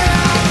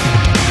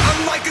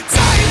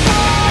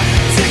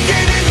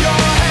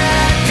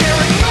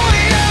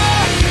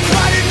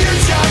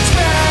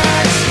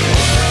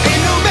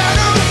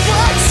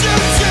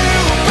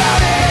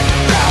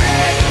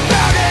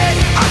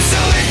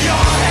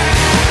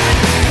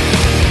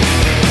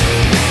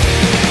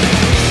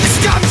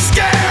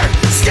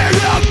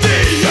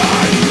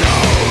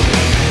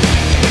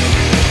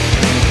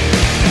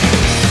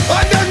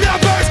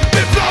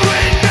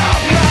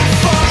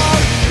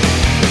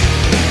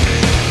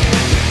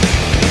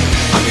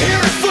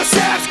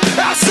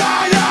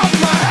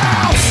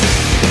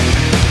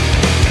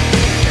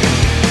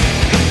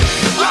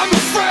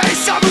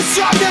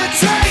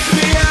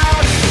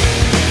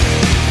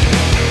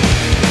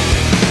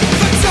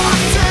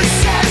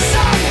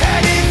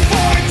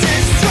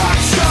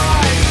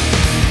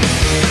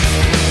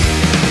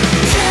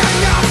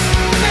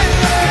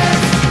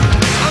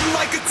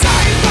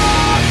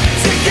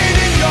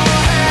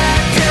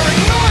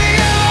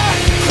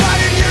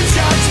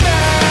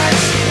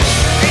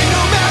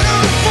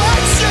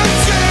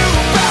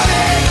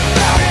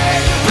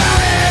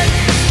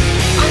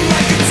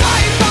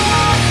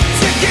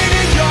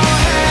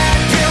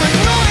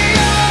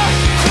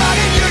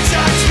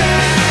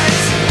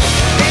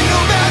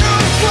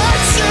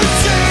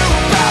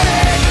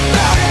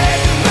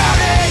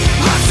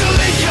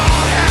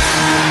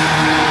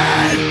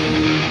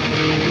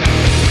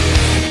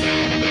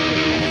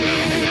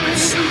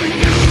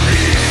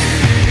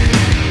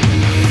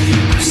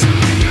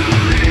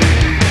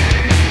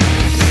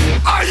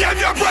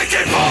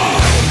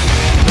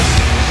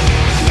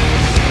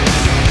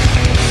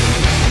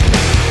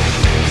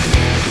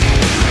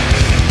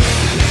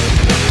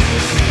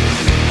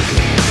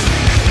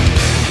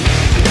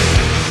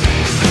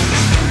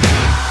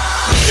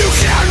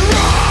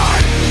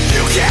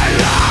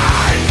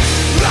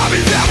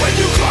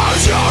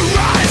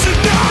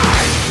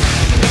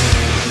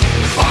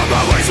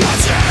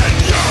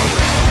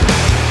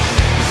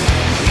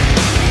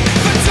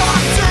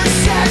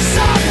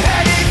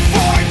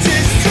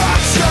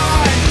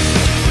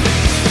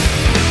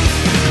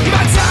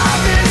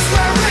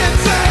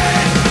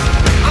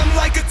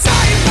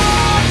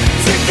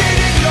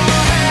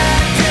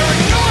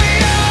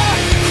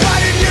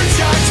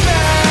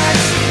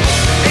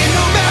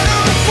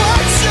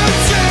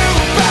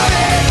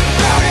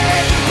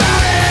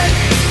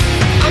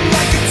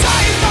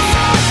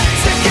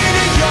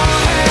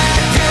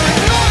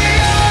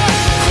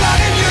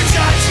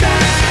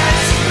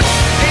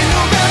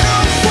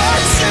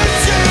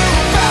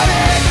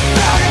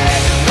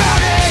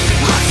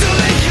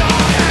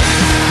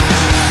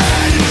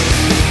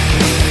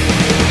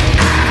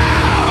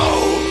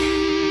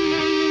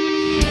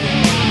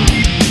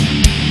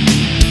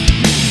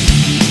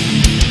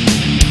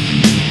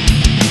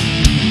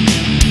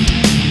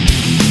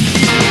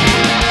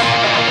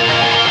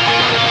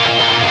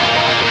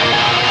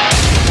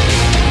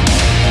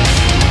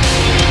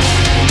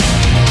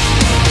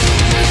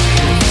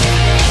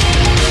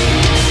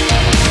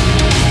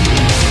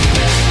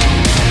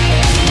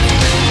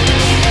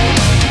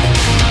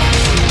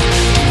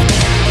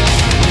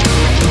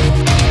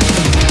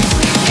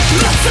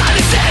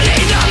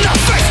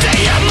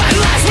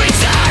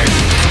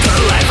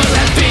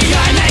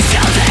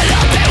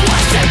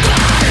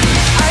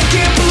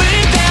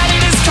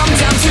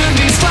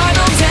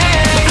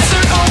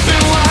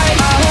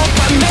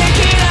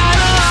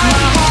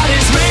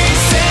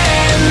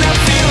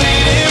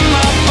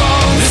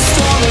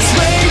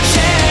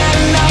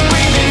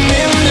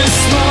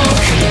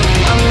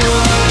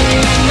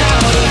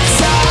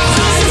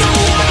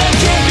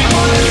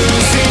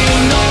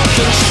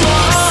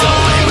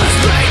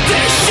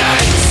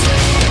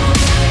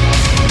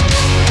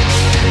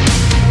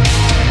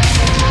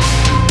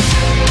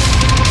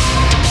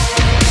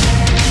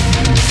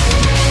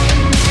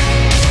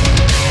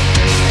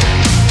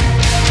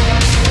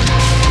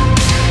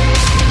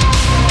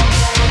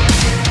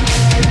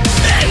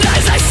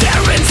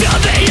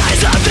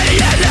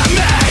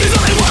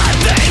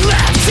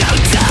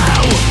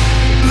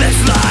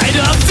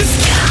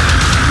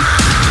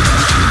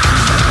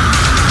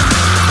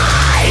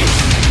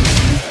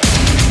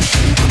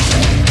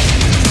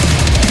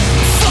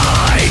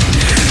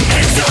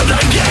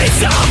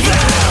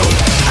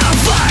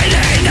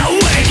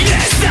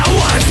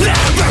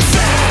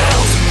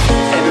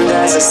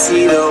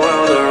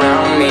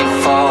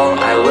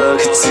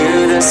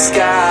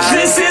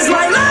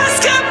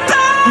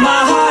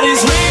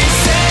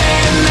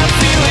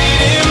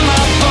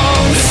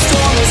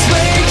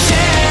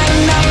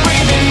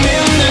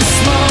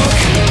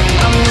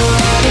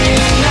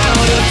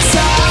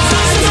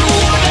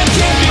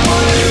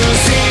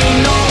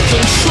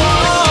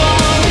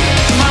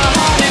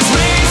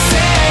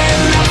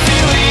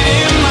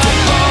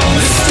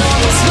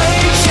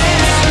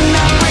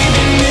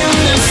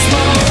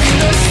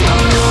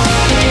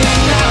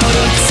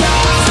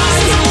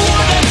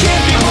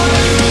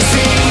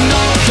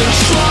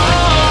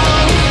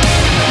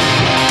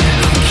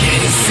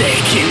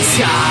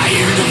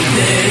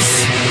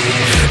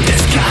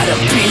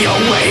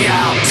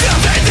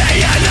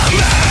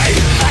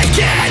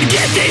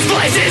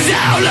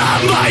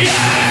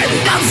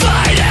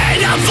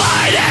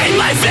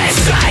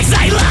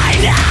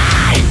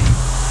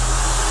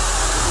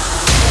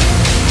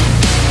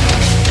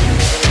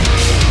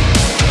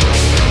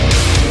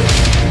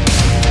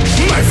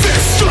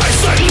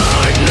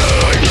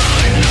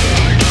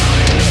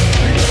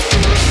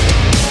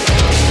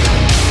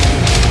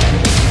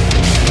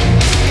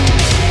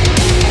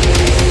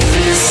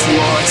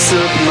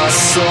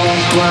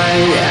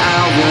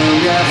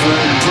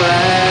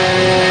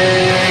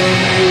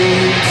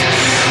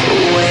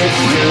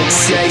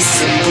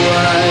taste of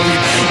blood,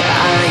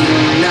 I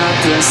am not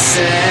the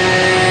same.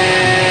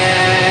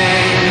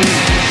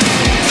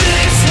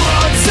 This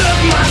war took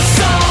my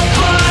soul,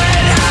 but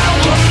I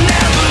will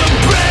never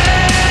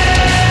break.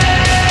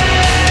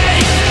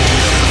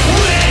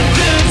 With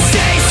the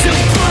taste of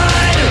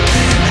blood,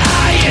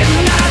 I am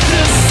not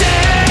the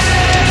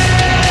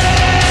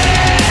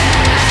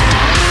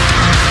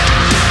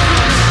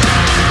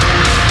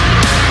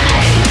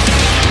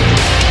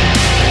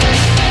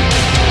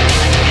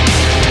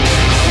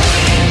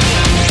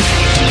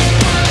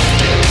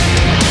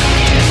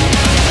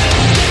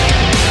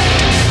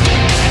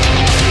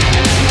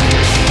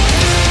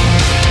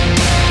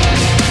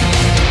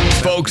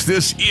Folks,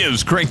 this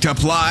is Cranked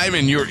Up Live,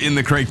 and you're in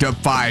the Cranked Up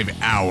 5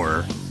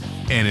 hour.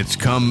 And it's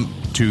come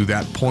to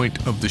that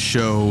point of the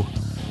show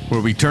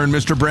where we turn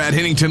Mr. Brad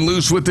Hennington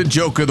loose with the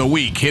joke of the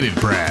week. Hit it,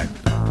 Brad.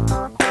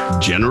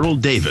 General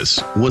Davis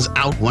was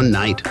out one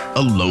night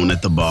alone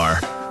at the bar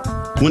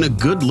when a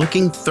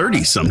good-looking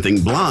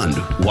 30-something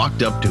blonde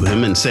walked up to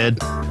him and said,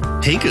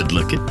 "Hey,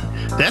 good-looking,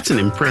 that's an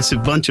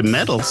impressive bunch of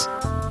medals."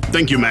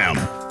 "Thank you, ma'am,"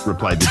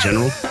 replied the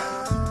general.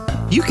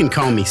 "You can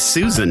call me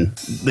Susan,"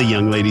 the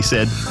young lady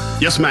said.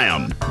 "Yes,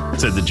 ma'am,"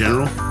 said the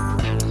general.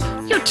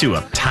 "You're too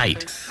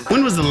uptight.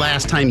 When was the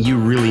last time you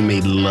really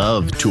made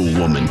love to a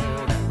woman?"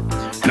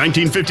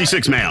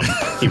 1956, ma'am,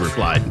 he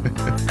replied.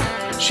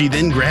 She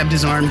then grabbed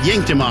his arm,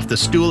 yanked him off the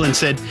stool, and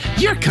said,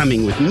 "You're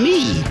coming with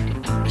me."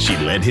 She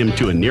led him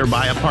to a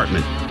nearby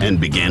apartment and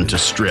began to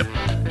strip.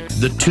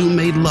 The two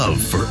made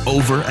love for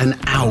over an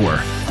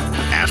hour.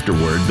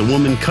 Afterward, the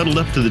woman cuddled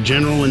up to the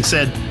general and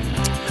said,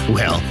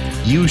 "Well,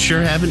 you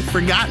sure haven't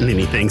forgotten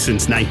anything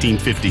since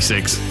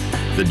 1956.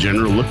 The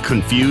general looked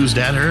confused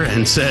at her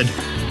and said,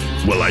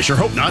 "Well, I sure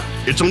hope not.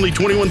 It's only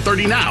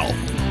 21:30 now."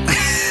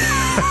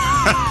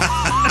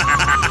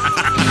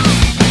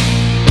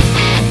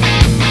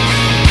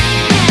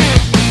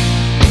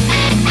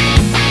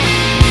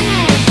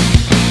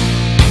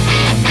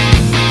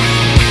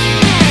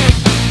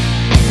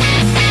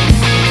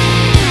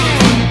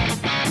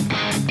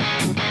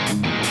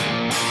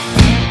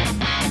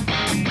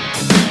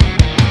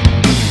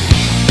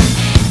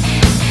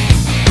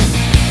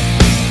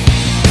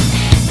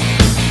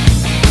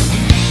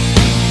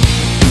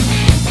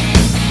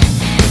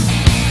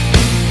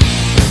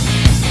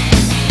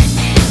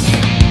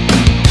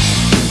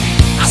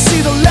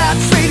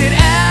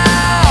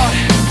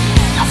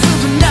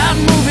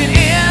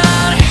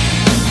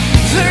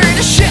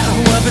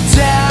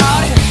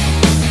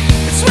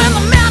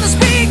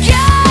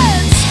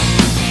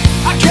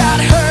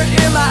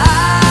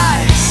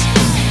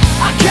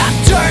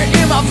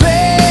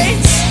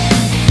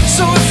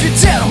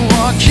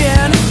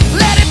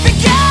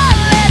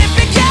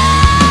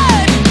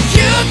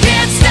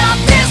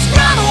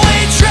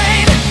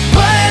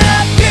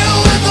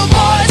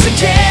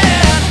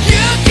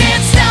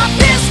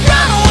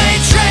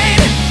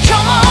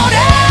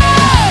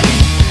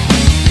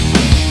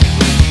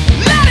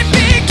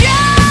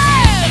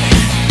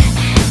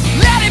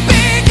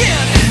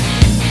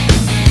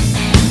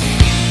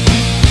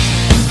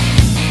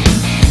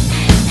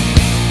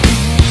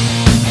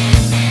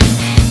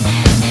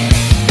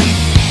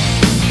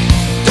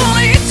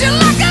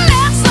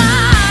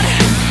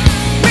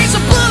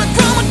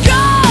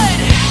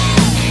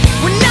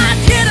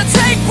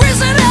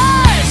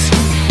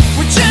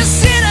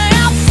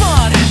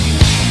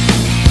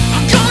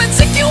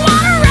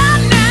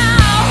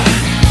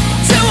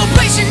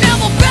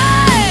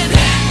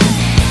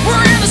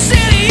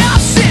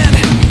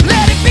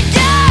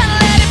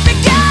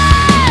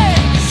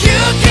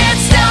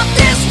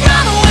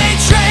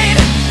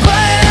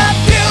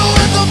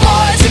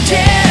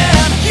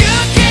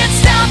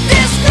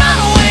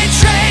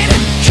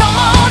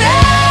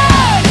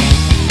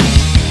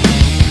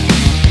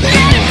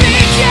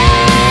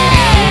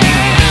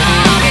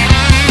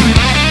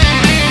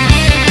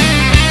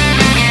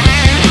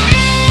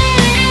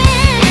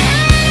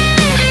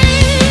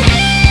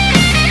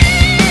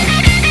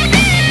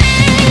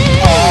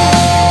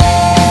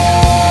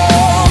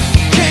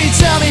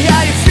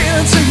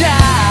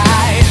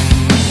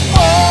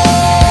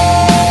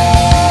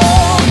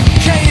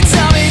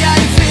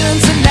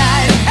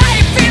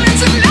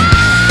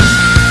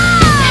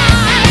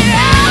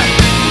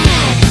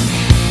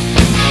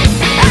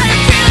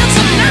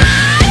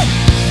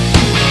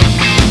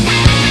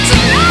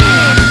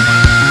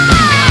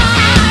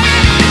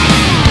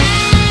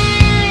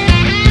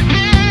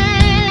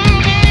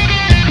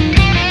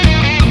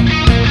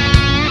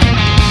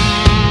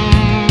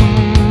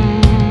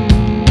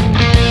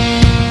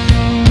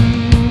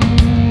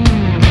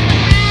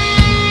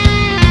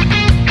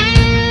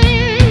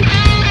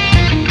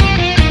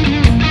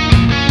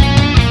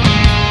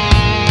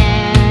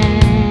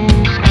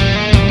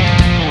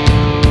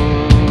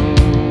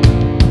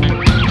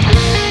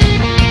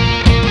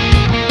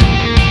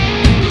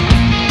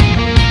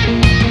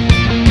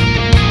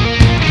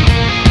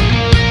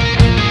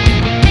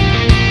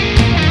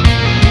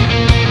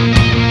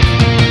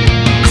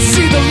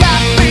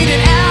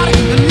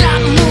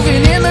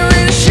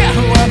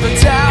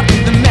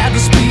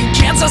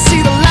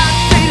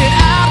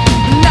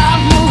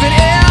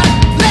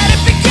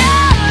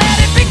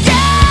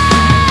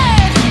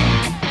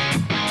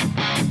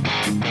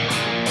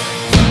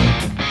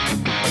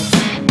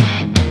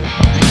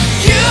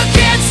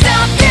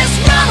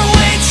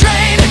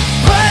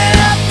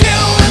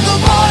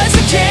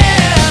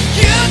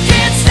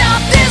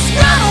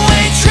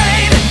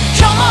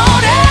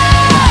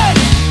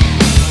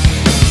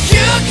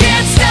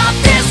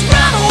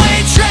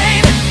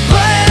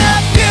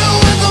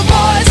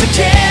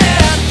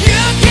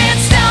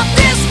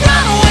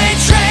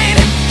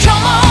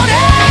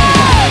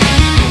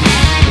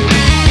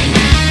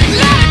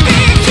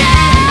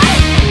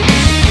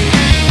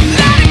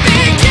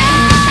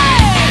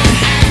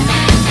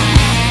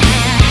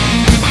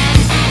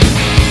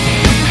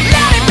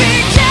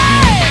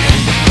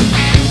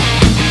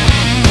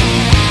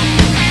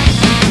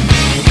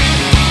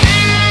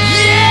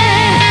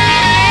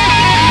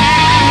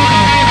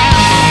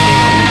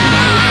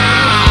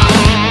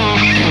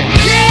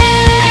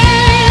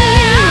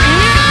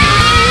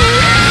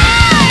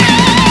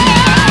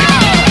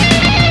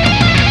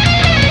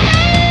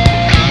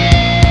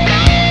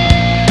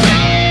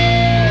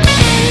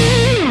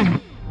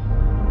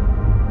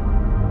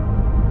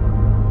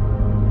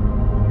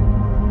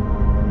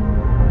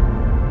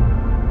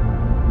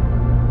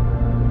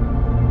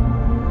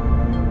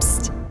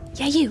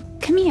 Yeah, you,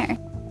 come here.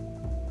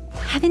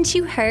 Haven't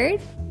you heard?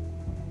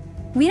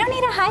 We don't need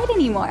to hide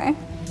anymore.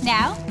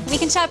 Now, we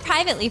can shop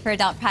privately for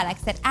adult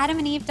products at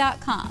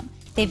adamandeve.com.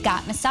 They've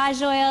got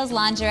massage oils,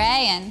 lingerie,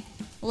 and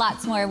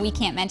lots more we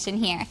can't mention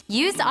here.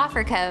 Use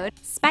offer code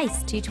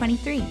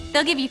SPICE223.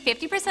 They'll give you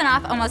 50%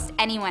 off almost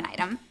any one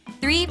item,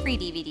 3 free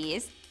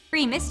DVDs,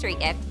 free mystery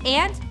gift,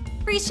 and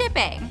free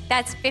shipping.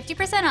 That's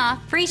 50%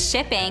 off, free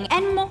shipping,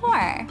 and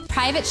more.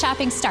 Private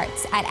shopping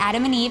starts at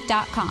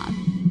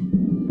adamandeve.com.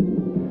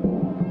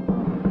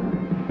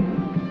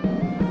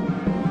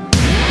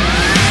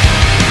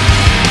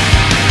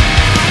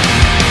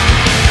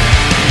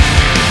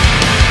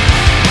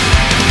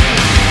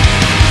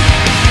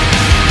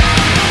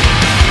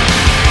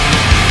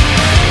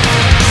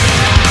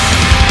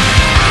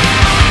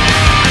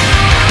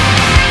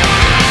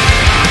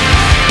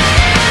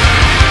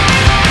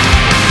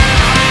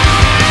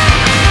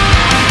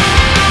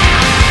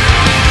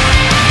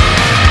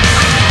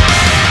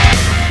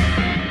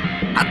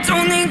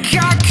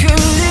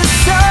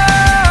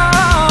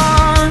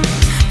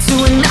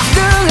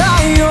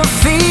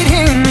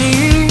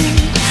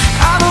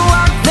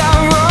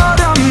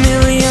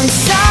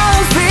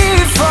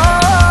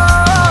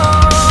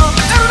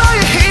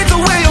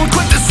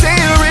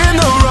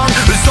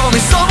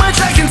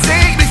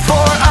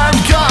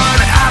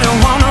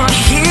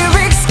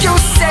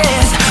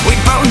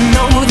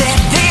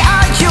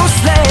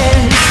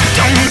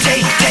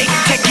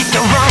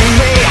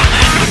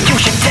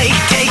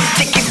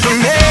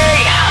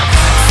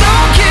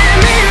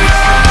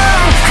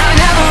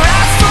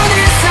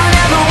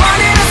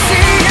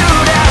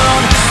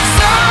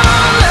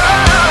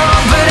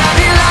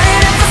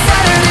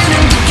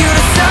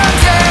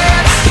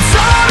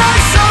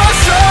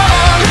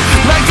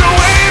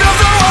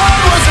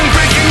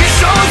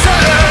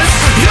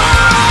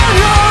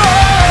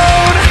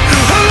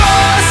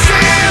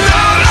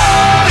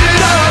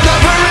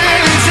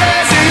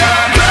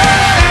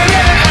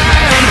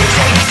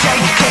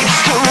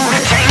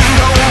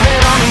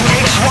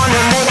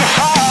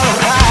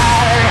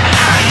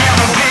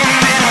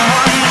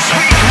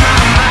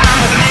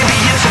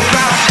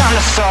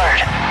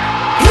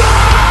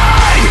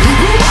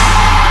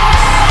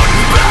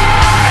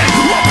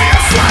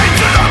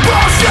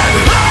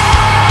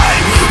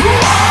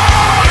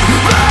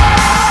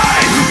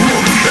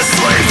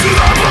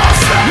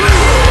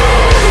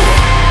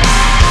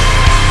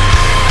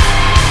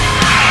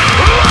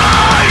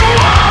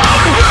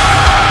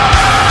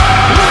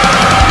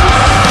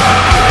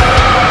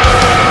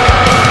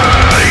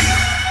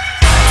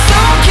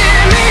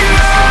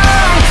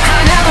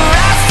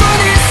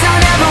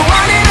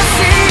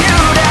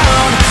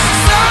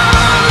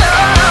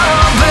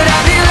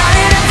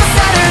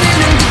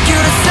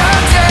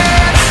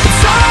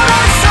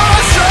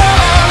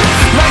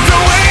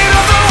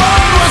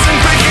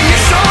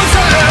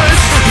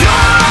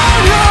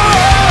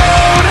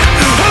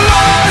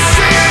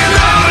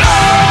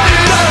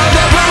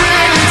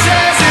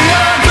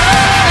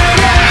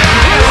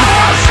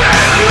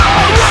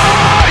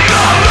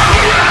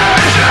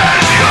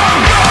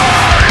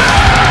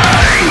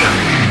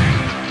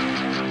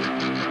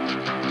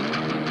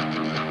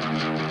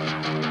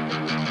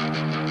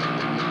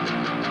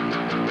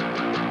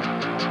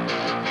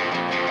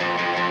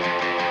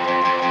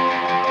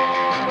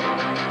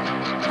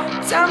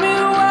 Tell me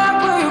where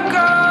will you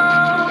go?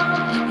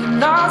 And you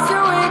lost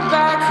your way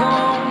back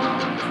home.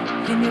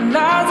 And your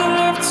lies that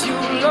left you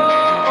low.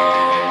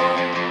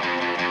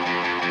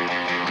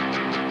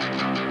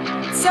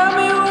 Tell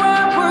me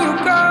where will you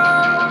go?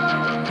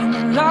 And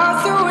you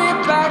lost your way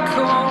back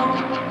home.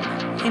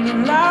 And your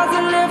lies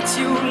that left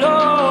you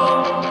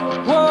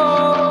low. Whoa.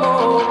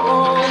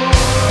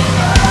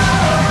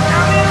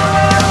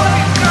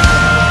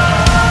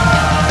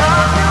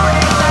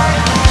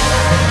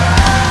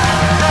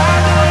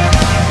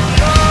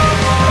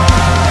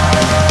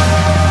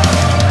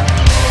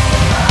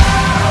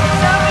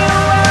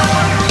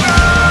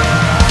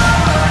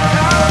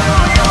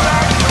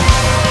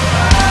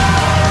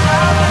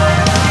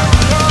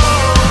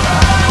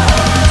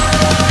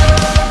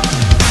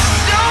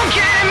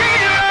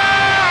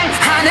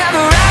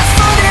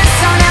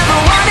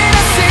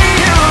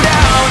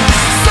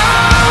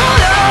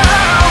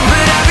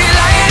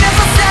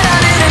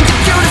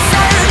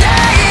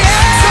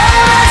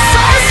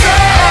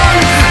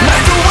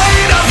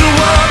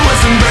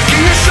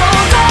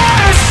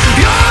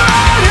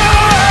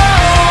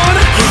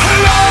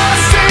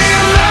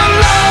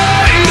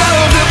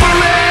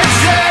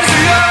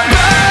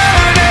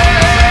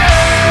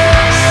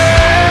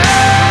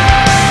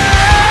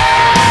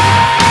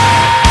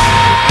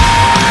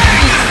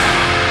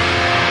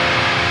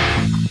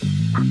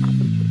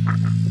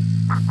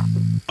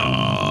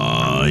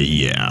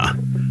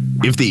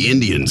 If the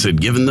Indians had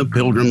given the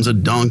Pilgrims a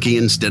donkey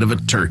instead of a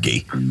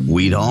turkey,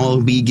 we'd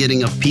all be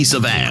getting a piece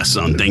of ass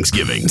on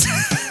Thanksgiving.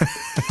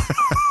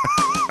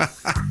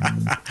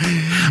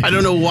 I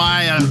don't know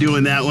why I'm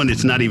doing that one.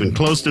 It's not even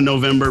close to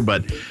November,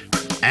 but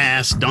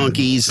ass,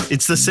 donkeys.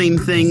 It's the same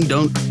thing.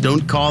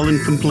 Don't call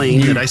and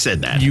complain that I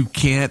said that. You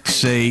can't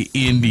say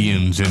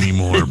Indians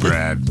anymore,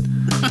 Brad.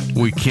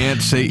 We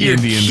can't say You're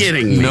Indians.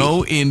 kidding me.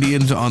 No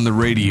Indians on the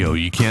radio.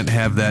 You can't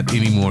have that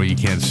anymore. You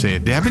can't say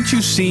it. Haven't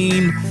you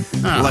seen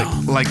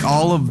like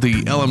all of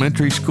the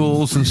elementary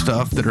schools and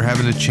stuff that are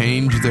having to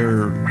change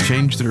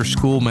their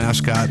school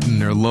mascot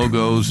and their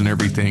logos and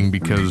everything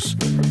because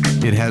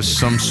it has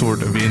some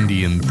sort of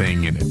Indian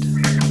thing in it?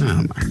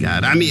 Oh, my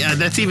God. I mean,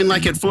 that's even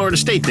like at Florida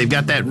State. They've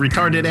got that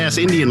retarded-ass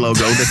Indian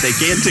logo that they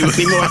can't do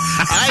anymore.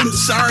 I'm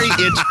sorry.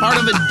 It's part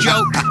of a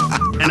joke,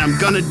 and I'm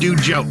going to do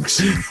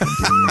jokes.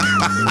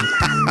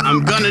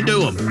 I'm going to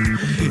do them.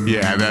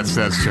 Yeah, that's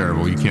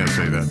terrible. You can't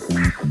say that.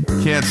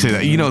 Can't say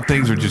that. You know,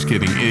 things are just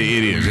getting,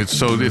 it is.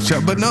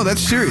 But no,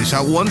 that's serious.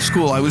 At one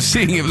school I was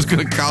seeing it was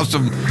going to cost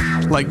them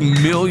like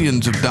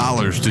millions of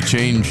dollars to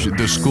change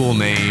the school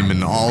name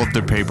and all of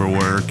their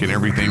paperwork and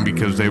everything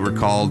because they were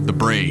called the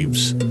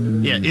Braves.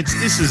 Yeah,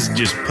 this is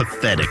just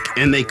pathetic.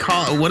 And they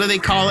what do they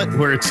call it?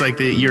 Where it's like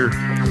you're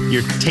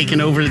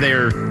taking over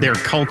their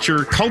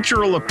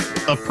cultural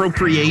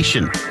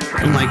appropriation.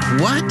 I'm like,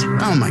 what?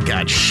 Oh my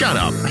God, shut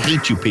up. I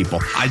hate you people.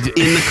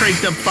 In the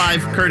Cranked Up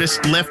 5,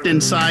 Curtis, Left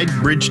Inside,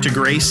 Bridge to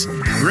Grace.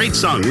 Great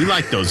song. We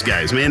like those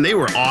guys, man. They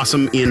were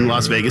awesome in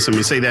Las Vegas. I'm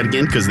going to say that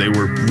again because they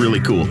were really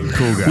cool.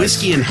 Cool guys.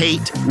 Whiskey and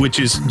Hate, which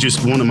is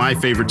just one of my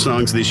favorite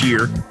songs this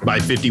year by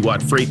 50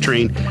 Watt Freight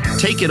Train.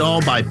 Take It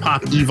All by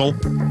Pop Evil.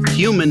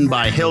 Human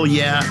by Hell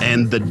Yeah.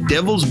 And The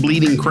Devil's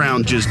Bleeding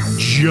Crown just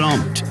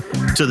jumped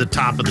to the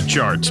top of the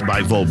charts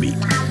by Volbeat.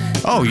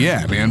 Oh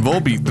yeah, man!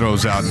 Volbeat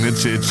throws out, and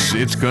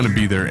it's going to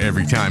be there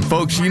every time,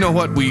 folks. You know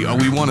what? We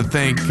want to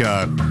thank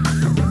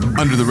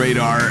Under the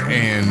Radar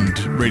and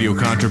Radio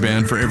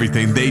Contraband for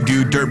everything they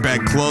do.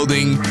 Dirtbag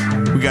Clothing.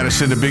 We got to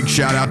send a big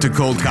shout out to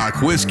Cold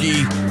Cock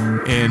Whiskey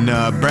and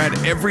Brad.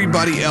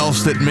 Everybody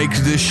else that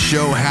makes this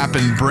show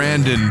happen: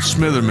 Brandon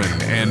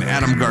Smitherman and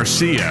Adam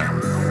Garcia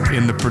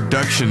in the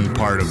production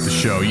part of the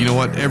show. You know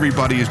what?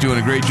 Everybody is doing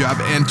a great job,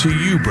 and to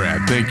you,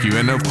 Brad, thank you,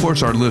 and of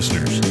course our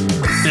listeners.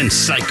 And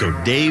Psycho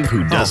Dave,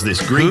 who does this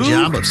great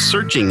job of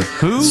searching.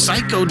 Who?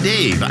 Psycho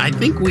Dave. I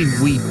think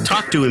we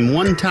talked to him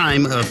one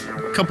time a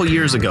couple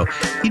years ago.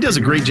 He does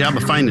a great job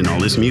of finding all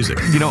this music.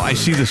 You know, I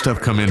see the stuff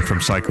come in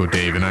from Psycho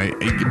Dave, and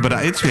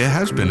it's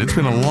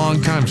been a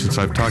long time since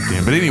I've talked to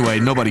him. But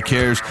anyway, nobody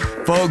cares.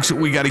 Folks,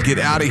 we got to get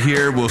out of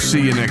here. We'll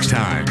see you next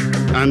time.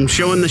 I'm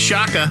showing the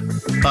Shaka.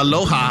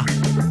 Aloha.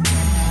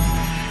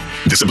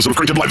 This episode of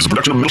Cranked Up Live is a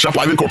production of Middle Shop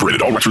Live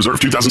Incorporated, all rights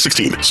reserved,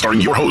 2016.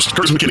 Starring your host,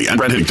 Curtis McKinney and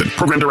Brad Hiddington.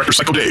 Program director,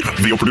 Psycho Dave.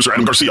 VO producer,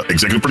 Adam Garcia.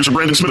 Executive producer,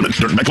 Brandon Smitherman.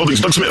 Dirtbag Clothing's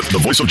Doug Smith. The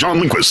voice of John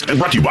Lindquist. And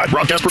brought to you by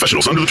Broadcast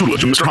Professionals under the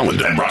tutelage of Mr.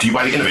 Holland. And brought to you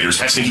by the innovators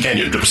at Stinky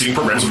Canyon. The preceding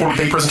program is a poorly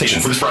paid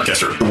presentation for this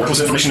broadcaster. The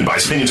worthless information and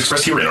biased opinions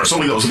expressed herein are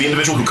solely those of the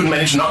individual who couldn't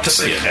manage not to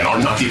say it and are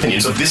not the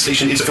opinions of this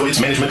station, its affiliates,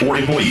 management, or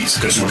employees.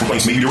 Consumer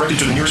complaints may be directed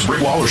to the nearest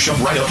brick wall or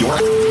shoved right up your...